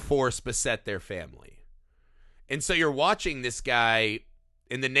evil force beset their family. And so you're watching this guy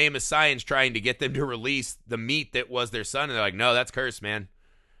in the name of science trying to get them to release the meat that was their son. And they're like, no, that's cursed, man.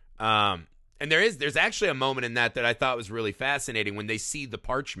 And there's actually a moment in that I thought was really fascinating when they see the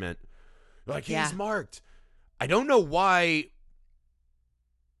parchment. They're like, he's marked. I don't know why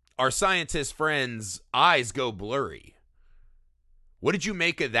our scientist friends' eyes go blurry. What did you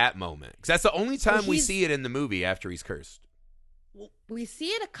make of that moment? Because that's the only time we see it in the movie after he's cursed. we see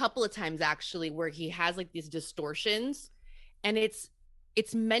it a couple of times actually where he has like these distortions, and it's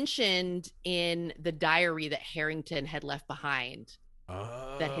mentioned in the diary that Harrington had left behind.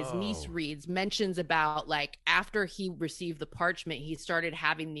 That his niece reads, mentions about like after he received the parchment, he started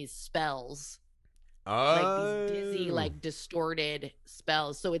having these spells, like these dizzy, like distorted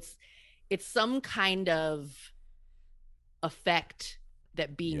spells. So it's some kind of effect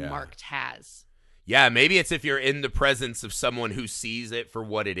that being marked has. Yeah, maybe it's if you're in the presence of someone who sees it for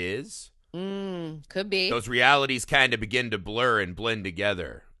what it is. Could be. Those realities kind of begin to blur and blend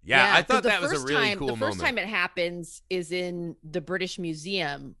together. Yeah, I thought that was a really cool moment. The first time it happens is in the British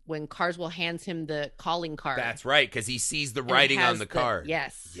Museum when Carswell hands him the calling card. That's right, because he sees the writing on the card.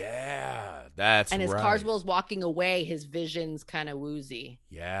 Yes. Yeah, that's right. And as Carswell's walking away, his vision's kind of woozy.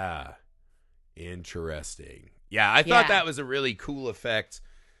 Yeah. Interesting. Yeah, I thought that was a really cool effect.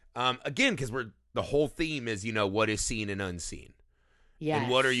 Again, because the whole theme is, what is seen and unseen. Yes.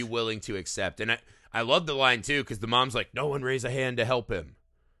 And what are you willing to accept? And I love the line, too, because the mom's like, no one raise a hand to help him.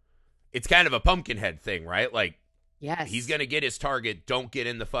 It's kind of a Pumpkinhead thing, right? Like, yes, he's going to get his target. Don't get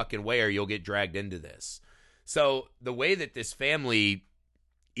in the fucking way or you'll get dragged into this. So the way that this family,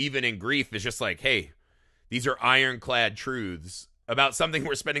 even in grief, is just like, hey, these are ironclad truths about something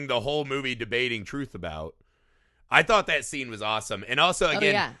we're spending the whole movie debating truth about. I thought that scene was awesome. And also,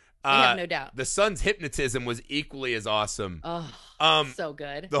 again, I have no doubt. The son's hypnotism was equally as awesome. Oh, so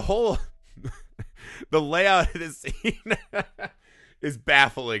good. The whole, the layout of the scene is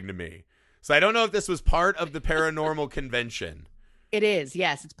baffling to me. So I don't know if this was part of the paranormal convention. It is,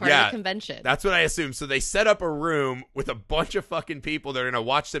 yes. It's part of the convention. That's what I assume. So they set up a room with a bunch of fucking people that are going to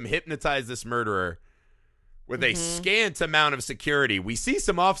watch them hypnotize this murderer with a scant amount of security. We see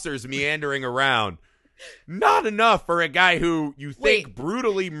some officers meandering around. Not enough for a guy who you think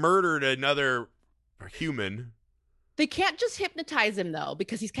brutally murdered another human. They can't just hypnotize him, though,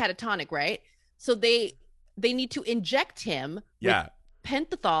 because he's catatonic, right? So they need to inject him with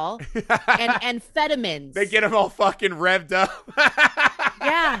pentothal and amphetamines. They get him all fucking revved up.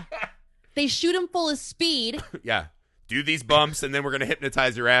 Yeah. They shoot him full of speed. Yeah. Do these bumps, and then we're going to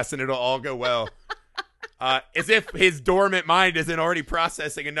hypnotize your ass, and it'll all go well. As if his dormant mind isn't already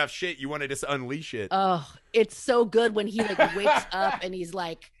processing enough shit. You want to just unleash it. Oh, it's so good when he like wakes up and he's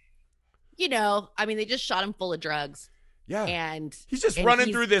like, they just shot him full of drugs. Yeah. And he's just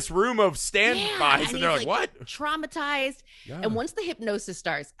running through this room of standbys, and they're like, what? Traumatized. Yeah. And once the hypnosis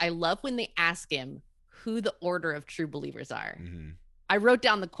starts, I love when they ask him who the Order of True Believers are. Mm-hmm. I wrote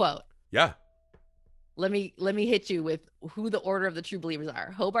down the quote. Yeah. Let me hit you with who the Order of the True Believers are.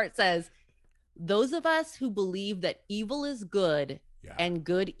 Hobart says, those of us who believe that evil is good and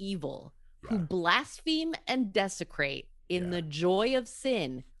good evil, who blaspheme and desecrate in the joy of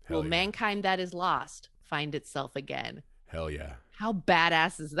sin, will mankind that is lost find itself again. Hell yeah. How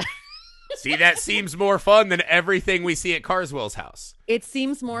badass is that? See, that seems more fun than everything we see at Carswell's house. It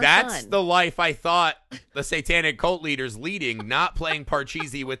seems more fun. That's the life I thought the satanic cult leader's leading, not playing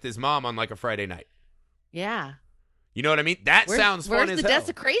Parcheesi with his mom on like a Friday night. Yeah. You know what I mean? That sounds fun as hell. Where's the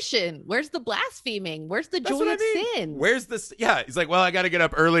desecration? Where's the blaspheming? Where's the joy of sin? Where's this? Yeah, he's like, well, I got to get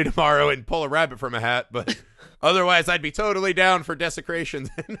up early tomorrow and pull a rabbit from a hat, but otherwise I'd be totally down for desecrations.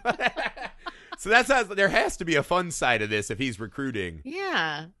 So there has to be a fun side of this if he's recruiting.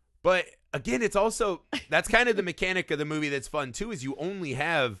 Yeah. But again, it's also, that's kind of the mechanic of the movie that's fun too, is you only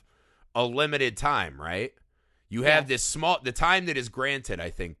have a limited time, right? You have the time that is granted, I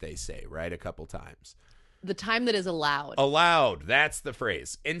think they say, right? A couple times. The time that is allowed. Allowed. That's the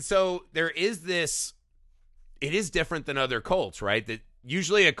phrase. And so there is this, it is different than other cults, right? That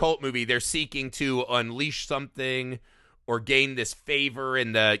usually a cult movie, they're seeking to unleash something or gain this favor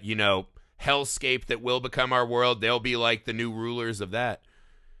in the, hellscape that will become our world. They'll be like the new rulers of that.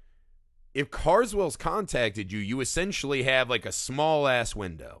 If Carswell's contacted you, you essentially have like a small ass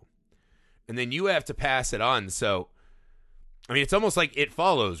window. And then you have to pass it on. So I mean, it's almost like It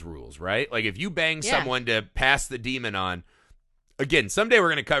Follows rules, right? Like if you bang someone to pass the demon on, again, someday we're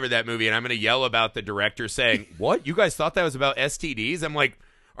going to cover that movie and I'm going to yell about the director saying, what? You guys thought that was about STDs? I'm like,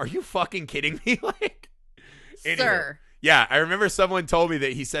 are you fucking kidding me? Like, anyway. Sir. Yeah, I remember someone told me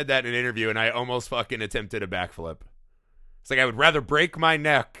that he said that in an interview and I almost fucking attempted a backflip. It's like, I would rather break my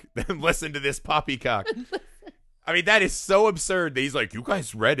neck than listen to this poppycock. I mean, that is so absurd that he's like, you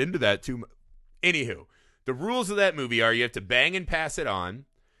guys read into that too much. Anywho. The rules of that movie are you have to bang and pass it on,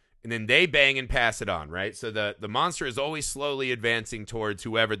 and then they bang and pass it on, right? So the monster is always slowly advancing towards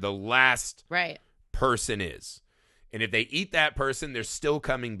whoever the last person is. And if they eat that person, they're still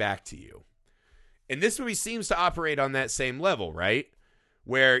coming back to you. And this movie seems to operate on that same level, right?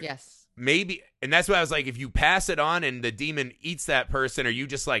 Where maybe, and that's why I was like, if you pass it on and the demon eats that person, are you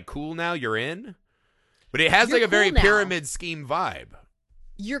just like, cool now, you're in? But it has You're like a very cool now. pyramid scheme vibe.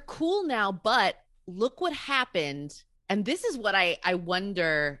 You're cool now, but look what happened. And this is what I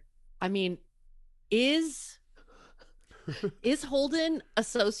wonder. I mean, is Holden a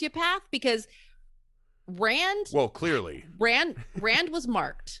sociopath? Because Rand clearly. Rand was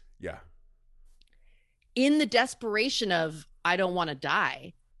marked. Yeah. In the desperation of, I don't want to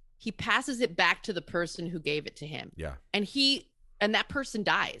die, he passes it back to the person who gave it to him. Yeah. And that person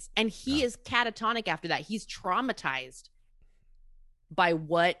dies. And he is catatonic after that. He's traumatized by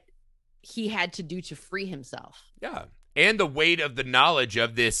what he had to do to free himself. Yeah. And the weight of the knowledge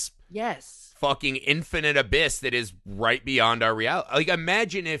of this fucking infinite abyss that is right beyond our reality. Like,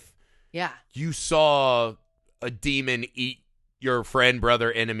 imagine if you saw a demon eat your friend,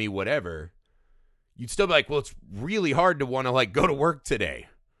 brother, enemy, whatever. You'd still be like, well, it's really hard to want to, like, go to work today.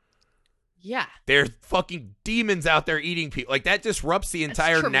 Yeah. There's fucking demons out there eating people. Like, that disrupts the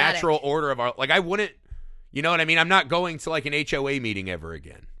entire natural order of our... Like, I wouldn't... You know what I mean? I'm not going to, like, an HOA meeting ever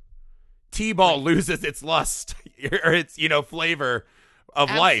again. T-ball loses its lust or its, flavor of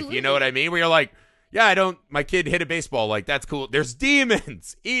life. You know what I mean? Where you're like, my kid hit a baseball. Like, that's cool. There's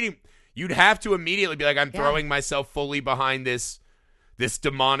demons eating. You'd have to immediately be like, I'm throwing myself fully behind this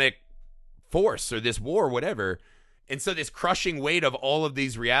demonic force or this war, whatever. And so this crushing weight of all of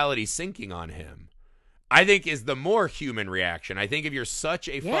these realities sinking on him, I think is the more human reaction. I think if you're such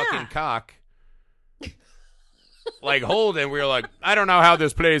a fucking cock, like Holden, we're like, I don't know how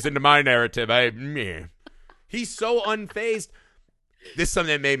this plays into my narrative. He's so unfazed. This is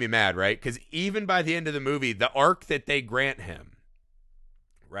something that made me mad, right? Because even by the end of the movie, the arc that they grant him,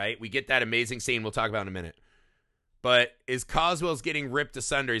 right? We get that amazing scene we'll talk about in a minute. But as Coswell's getting ripped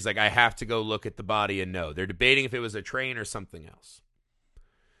asunder, he's like, I have to go look at the body and know. They're debating if it was a train or something else.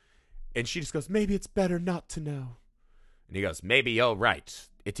 And she just goes, maybe it's better not to know. And he goes, maybe you're right.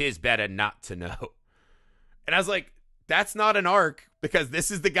 It is better not to know. And I was like, that's not an arc, because this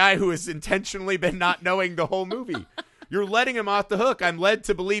is the guy who has intentionally been not knowing the whole movie. You're letting him off the hook. I'm led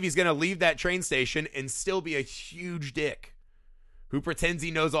to believe he's going to leave that train station and still be a huge dick who pretends he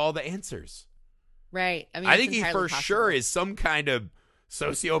knows all the answers. Right. I mean, I think he for sure is some kind of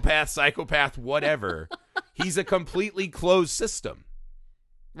sociopath, psychopath, whatever. He's a completely closed system.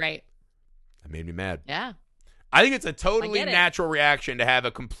 Right. That made me mad. Yeah. I think it's a totally natural reaction to have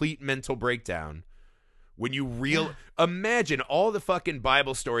a complete mental breakdown. When you imagine all the fucking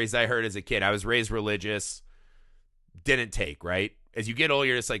Bible stories I heard as a kid. I was raised religious. Didn't take, right? As you get older,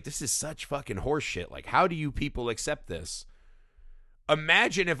 you're just like, this is such fucking horse shit. Like, how do you people accept this?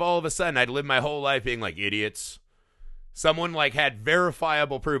 Imagine if all of a sudden I'd lived my whole life being like, idiots. Someone like had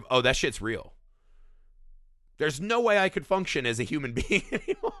verifiable proof. Oh, that shit's real. There's no way I could function as a human being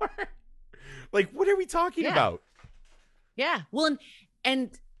anymore. Like, what are we talking about? Yeah. Well,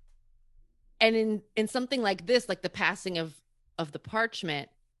 and in something like this, like the passing of the parchment,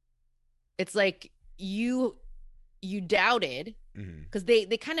 it's like you doubted, because they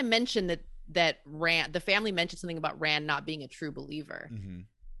kind of mentioned that Rand, the family mentioned something about Rand not being a true believer.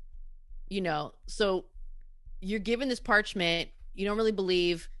 So you're given this parchment, you don't really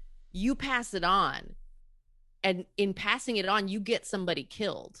believe, you pass it on, and in passing it on, you get somebody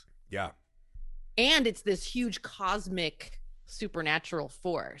killed. Yeah. And it's this huge cosmic supernatural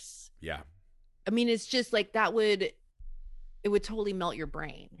force. Yeah. I mean, it's just like it would totally melt your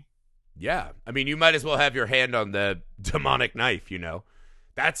brain. Yeah. I mean, you might as well have your hand on the demonic knife,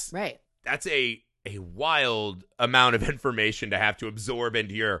 That's right. That's a wild amount of information to have to absorb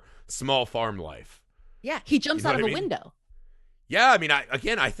into your small farm life. Yeah. He jumps out of a window. Yeah. I mean,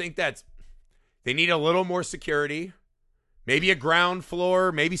 I think they need a little more security. Maybe a ground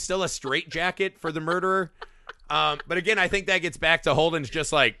floor, maybe still a straitjacket for the murderer. But again, I think that gets back to Holden's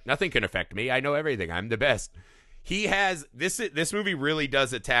just like, nothing can affect me. I know everything. I'm the best. He has this movie really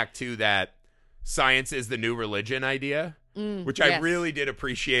does attack to that science is the new religion idea, which I really did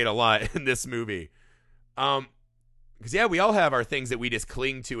appreciate a lot in this movie. Because we all have our things that we just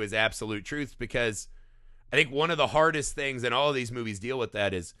cling to as absolute truths, because I think one of the hardest things, and all of these movies deal with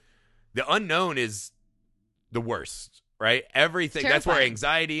that, is the unknown is the worst, right? Everything, that's where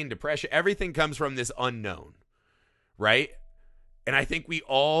anxiety and depression, everything comes from this unknown, right? And I think we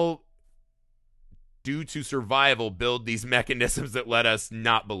all, due to survival, build these mechanisms that let us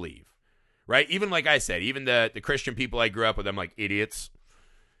not believe, right? Even like I said, even the Christian people I grew up with, I'm like, idiots.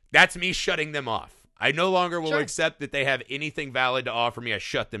 That's me shutting them off. I no longer will accept that they have anything valid to offer me. I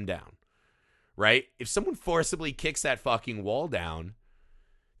shut them down, right? If someone forcibly kicks that fucking wall down,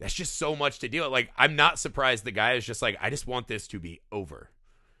 that's just so much to deal with. Like, I'm not surprised the guy is just like, I just want this to be over.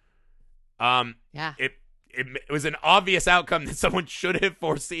 Yeah. It was an obvious outcome that someone should have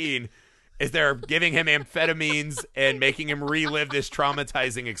foreseen. Is they're giving him amphetamines and making him relive this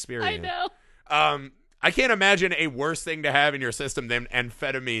traumatizing experience. I know. I can't imagine a worse thing to have in your system than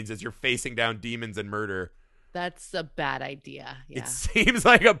amphetamines as you're facing down demons and murder. That's a bad idea. Yeah. It seems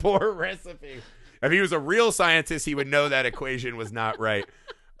like a poor recipe. If he was a real scientist, he would know that equation was not right.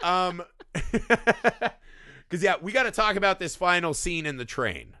 Because, yeah, we got to talk about this final scene in the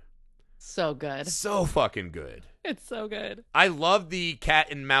train. So good. So fucking good. It's so good. I love the cat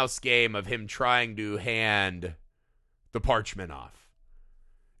and mouse game of him trying to hand the parchment off.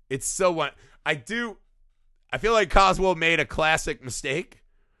 It's so I feel like Coswell made a classic mistake.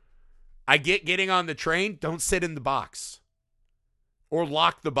 I get getting on the train, don't sit in the box. Or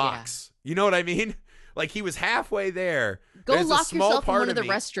lock the box. Yeah. You know what I mean? Like, he was halfway there. Go lock yourself in one of the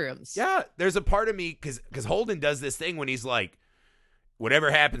restrooms. Yeah, there's a part of me, because Holden does this thing when he's like,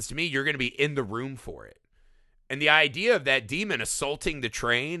 whatever happens to me, you're going to be in the room for it. And the idea of that demon assaulting the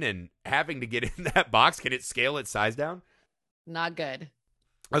train and having to get in that box, can it scale its size down? Not good.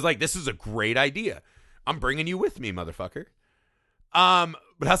 I was like, this is a great idea. I'm bringing you with me, motherfucker.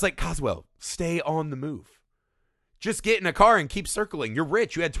 But I was like, Coswell, stay on the move. Just get in a car and keep circling. You're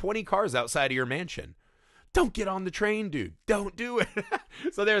rich. You had 20 cars outside of your mansion. Don't get on the train, dude. Don't do it.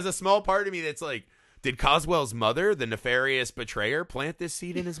 So there's a small part of me that's like, did Coswell's mother, the nefarious betrayer, plant this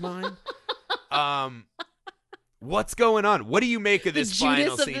seed in his mind? What's going on? What do you make of this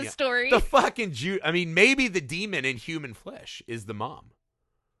final scene? Of the story? The fucking I mean, maybe the demon in human flesh is the mom.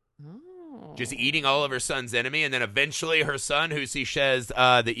 Oh. Just eating all of her son's enemy, and then eventually her son, who she says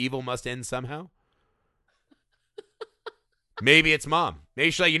the evil must end somehow. Maybe it's mom.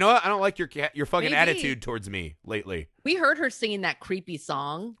 Maybe she's like, you know what? I don't like your fucking attitude towards me lately. We heard her singing that creepy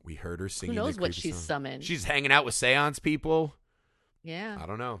song. We heard her singing. Who knows what she's summoned? She's hanging out with seance people. Yeah. I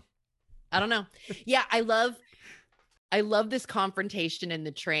don't know. Yeah, I love this confrontation in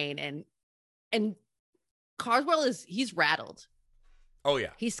the train, and Coswell he's rattled. Oh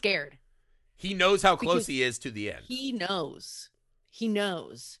yeah. He's scared. He knows how close he is to the end. He knows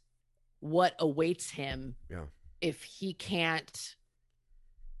what awaits him. Yeah. If he can't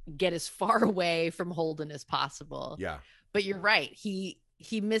get as far away from Holden as possible. Yeah. But you're right. He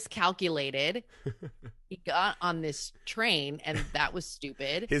miscalculated. He got on this train, and that was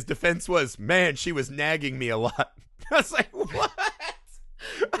stupid. His defense was, man, she was nagging me a lot. I was like, what?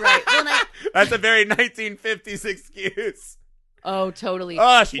 Right. Well, that's a very 1950s excuse. Oh, totally.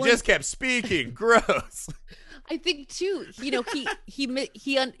 Oh, she just kept speaking. Gross. I think too, he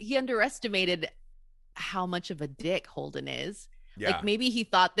underestimated how much of a dick Holden is. Yeah. Like, maybe he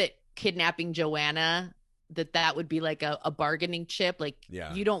thought that kidnapping Joanna, that would be like a bargaining chip. Like,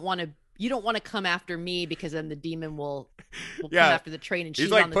 yeah. you don't want to come after me, because then the demon will come after the train and he's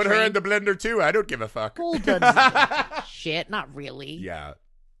she's like, on the put train. her in the blender too. I don't give a fuck. Holden, shit, not really. Yeah.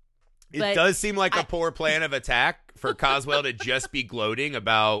 It does seem like a poor plan of attack for Coswell to just be gloating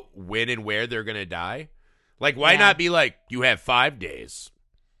about when and where they're going to die. Like, why not be like, you have 5 days?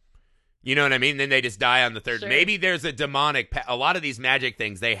 You know what I mean? Then they just die on the third. Sure. Maybe there's a demonic. A lot of these magic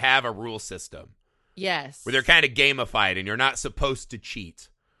things, they have a rule system. Yes. Where they're kind of gamified and you're not supposed to cheat.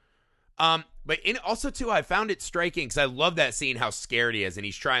 But also, too, I found it striking because I love that scene, how scared he is. And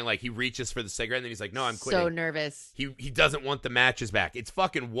he's trying, like, he reaches for the cigarette and then he's like, no, I'm quitting. So nervous. He doesn't want the matches back. It's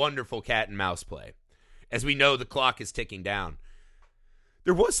fucking wonderful cat and mouse play. As we know, the clock is ticking down.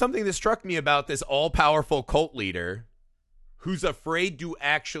 There was something that struck me about this all-powerful cult leader who's afraid to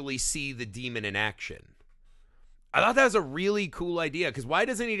actually see the demon in action. I thought that was a really cool idea, because why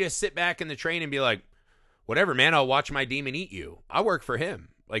doesn't he just sit back in the train and be like, whatever, man, I'll watch my demon eat you. I work for him.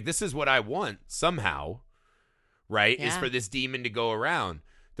 Like, this is what I want somehow, right, is for this demon to go around.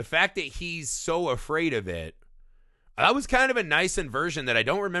 The fact that he's so afraid of it, that was kind of a nice inversion that I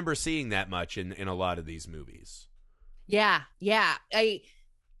don't remember seeing that much in a lot of these movies. Yeah. You're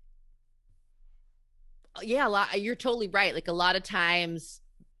totally right. Like, a lot of times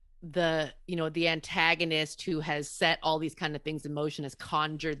the antagonist who has set all these kind of things in motion, has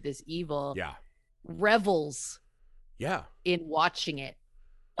conjured this evil, revels in watching it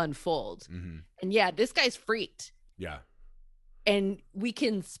unfold. Mm-hmm. And this guy's freaked. Yeah. And we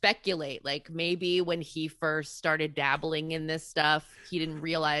can speculate, like, maybe when he first started dabbling in this stuff, he didn't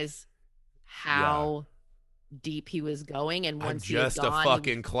realize how deep he was going. And once I'm just a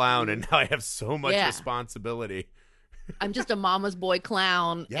fucking clown, and now I have so much responsibility. I'm just a mama's boy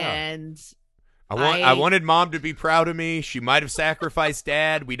clown, and I wanted mom to be proud of me. She might have sacrificed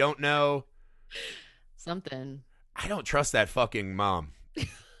dad. We don't know. Something. I don't trust that fucking mom.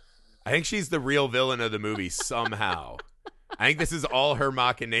 I think she's the real villain of the movie somehow. I think this is all her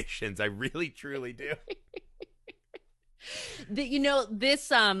machinations. I really, truly do.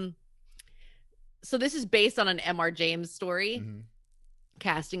 This so this is based on an M.R. James story,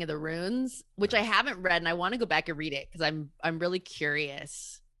 Casting of the Runes, which I haven't read, and I want to go back and read it because I'm really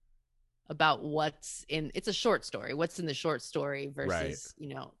curious about what's in. It's a short story. What's in the short story versus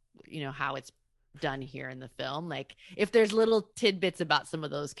how it's done here in the film. Like if there's little tidbits about some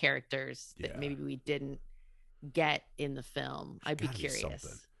of those characters that maybe we didn't get in the film, I'd be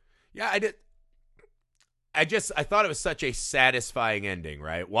curious. Yeah, I did. I thought it was such a satisfying ending,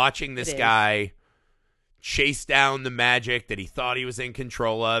 right? Watching this guy chase down the magic that he thought he was in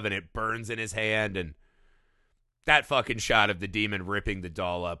control of, and it burns in his hand, and that fucking shot of the demon ripping the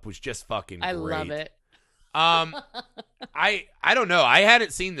doll up was just fucking great. I love it. I don't know. I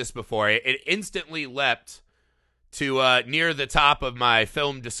hadn't seen this before. It instantly leapt to near the top of my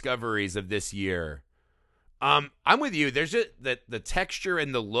film discoveries of this year. I'm with you. There's just the texture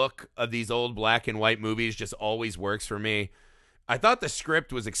and the look of these old black and white movies just always works for me. I thought the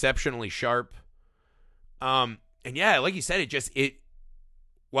script was exceptionally sharp. And yeah, like you said,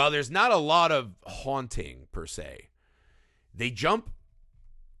 while there's not a lot of haunting per se, they jump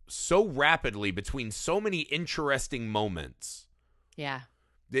so rapidly between so many interesting moments. Yeah.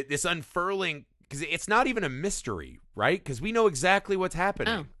 This unfurling, because it's not even a mystery, right? Because we know exactly what's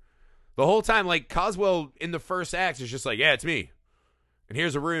happening. Oh. The whole time, like, Coswell in the first act is just like, yeah, it's me. And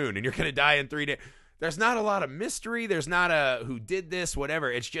here's a rune, and you're going to die in 3 days. There's not a lot of mystery. There's not a who did this,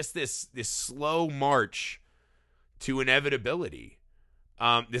 whatever. It's just this slow march to inevitability.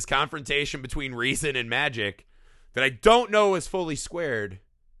 This confrontation between reason and magic that I don't know is fully squared.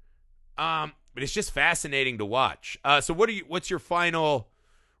 But it's just fascinating to watch. So what's your final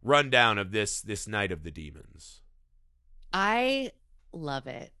rundown of this Night of the Demons? I love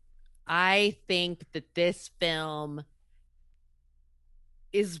it. I think that this film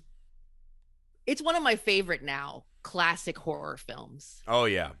it's one of my favorite now classic horror films. Oh,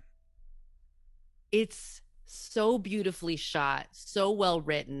 yeah. It's so beautifully shot, so well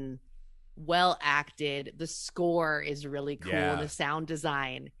written, well acted. The score is really cool. Yeah. The sound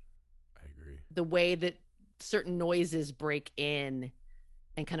design. I agree. The way that certain noises break in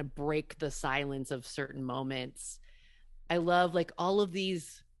and kind of break the silence of certain moments. I love like all of the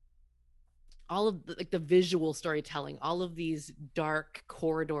visual storytelling, all of these dark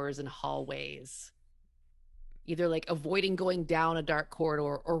corridors and hallways, either like avoiding going down a dark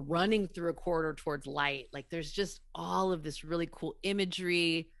corridor or running through a corridor towards light. Like there's just all of this really cool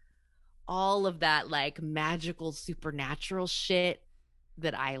imagery, all of that like magical supernatural shit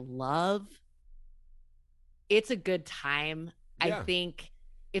that I love. It's a good time. Yeah. I think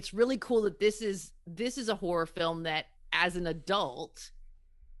it's really cool that this is a horror film that as an adult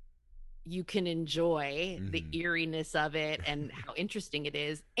you can enjoy the eeriness of it and how interesting it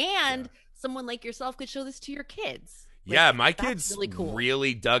is. And someone like yourself could show this to your kids. Like, yeah, my kids really, cool.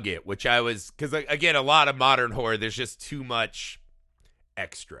 Really dug it, which I was, because again, a lot of modern horror, there's just too much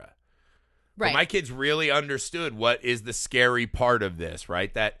extra. Right. But my kids really understood what is the scary part of this,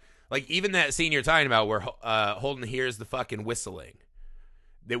 right? That, like, even that scene you're talking about where Holden hears the fucking whistling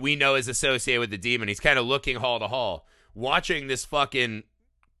that we know is associated with the demon. He's kind of looking hall to hall, watching this fucking,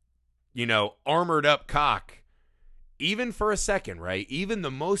 armored up cock, even for a second, right? Even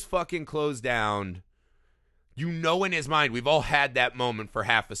the most fucking closed down, in his mind, we've all had that moment for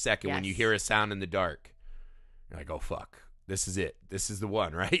half a second when you hear a sound in the dark. You're like, oh, fuck. This is it. This is the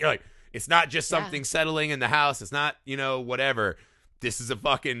one, right? You're like, it's not just something settling in the house. It's not, whatever. This is a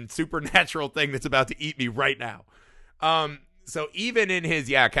fucking supernatural thing that's about to eat me right now. So even in his,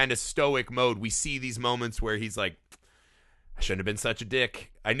 kind of stoic mode, we see these moments where he's like, I shouldn't have been such a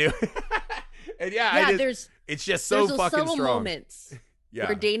dick. I knew. And it's just so fucking subtle strong. Moments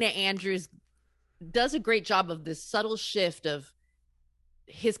where Dana Andrews does a great job of this subtle shift of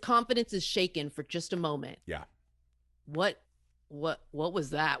his confidence is shaken for just a moment. Yeah. What was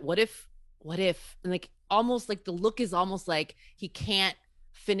that? What if, and like almost like the look is almost like he can't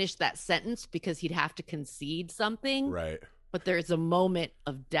finish that sentence because he'd have to concede something. Right. But there's a moment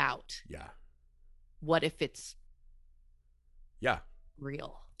of doubt. Yeah. What if it's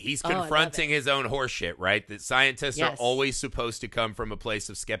real? He's confronting his own horseshit, right? That scientists are always supposed to come from a place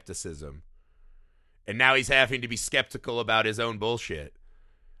of skepticism. And now he's having to be skeptical about his own bullshit.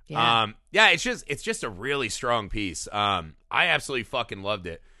 Yeah. It's just a really strong piece. I absolutely fucking loved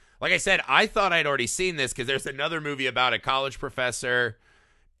it. Like I said, I thought I'd already seen this because there's another movie about a college professor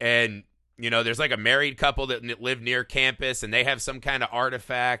and, there's like a married couple that live near campus and they have some kind of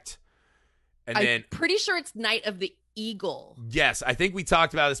artifact. And I'm pretty sure it's Night of the eagle. Yes, I think we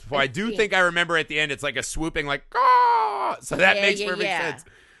talked about this before. I do think. think I remember at the end it's like a swooping like, ah! So that makes perfect sense.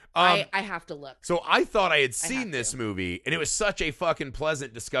 I have to look. So I thought I had seen this movie, and it was such a fucking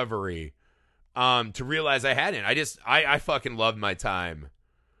pleasant discovery to realize I hadn't. I fucking loved my time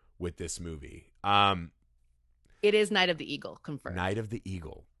with this movie. It is Night of the Eagle, confirmed. Night of the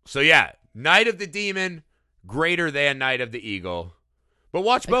Eagle. So yeah, Night of the Demon, greater than Night of the Eagle. But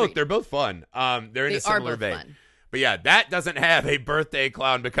watch both. Agreed. They're both fun. They're in a similar vein. Fun. But yeah, that doesn't have a birthday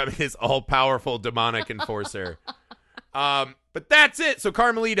clown becoming his all-powerful demonic enforcer. But that's it. So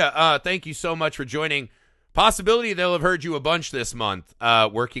Carmelita, thank you so much for joining. Possibility they'll have heard you a bunch this month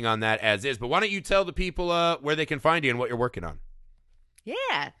working on that as is. But why don't you tell the people where they can find you and what you're working on?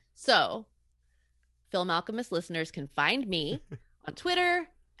 Yeah. So Film Alchemist listeners can find me on Twitter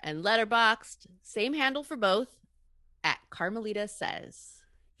and Letterboxd. Same handle for both, at Carmelita Says.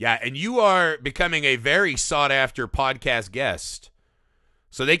 Yeah, and you are becoming a very sought-after podcast guest.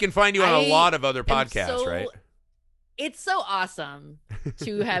 So they can find you on a lot of other podcasts, right? It's so awesome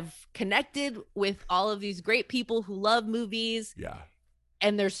to have connected with all of these great people who love movies. Yeah.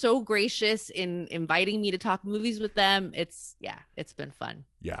 And they're so gracious in inviting me to talk movies with them. It's been fun.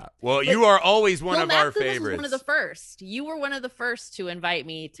 Yeah. Well, you are always one of our favorites. Was one of the first. You were one of the first to invite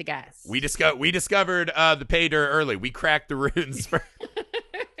me to guest. We discovered the pay dirt early. We cracked the runes.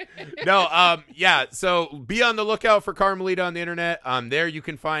 No, yeah. So be on the lookout for Carmelita on the internet. There you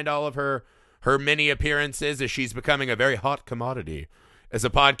can find all of her many appearances as she's becoming a very hot commodity as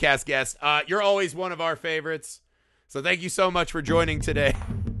a podcast guest. You're always one of our favorites. So thank you so much for joining today.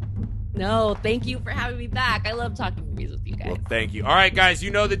 No, thank you for having me back. I love talking movies with you guys. Well, thank you. All right, guys,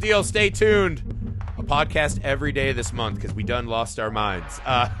 you know the deal. Stay tuned. A podcast every day this month because we done lost our minds.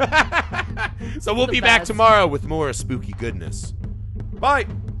 So we'll be back tomorrow with more spooky goodness. Bye.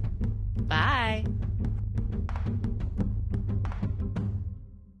 Bye.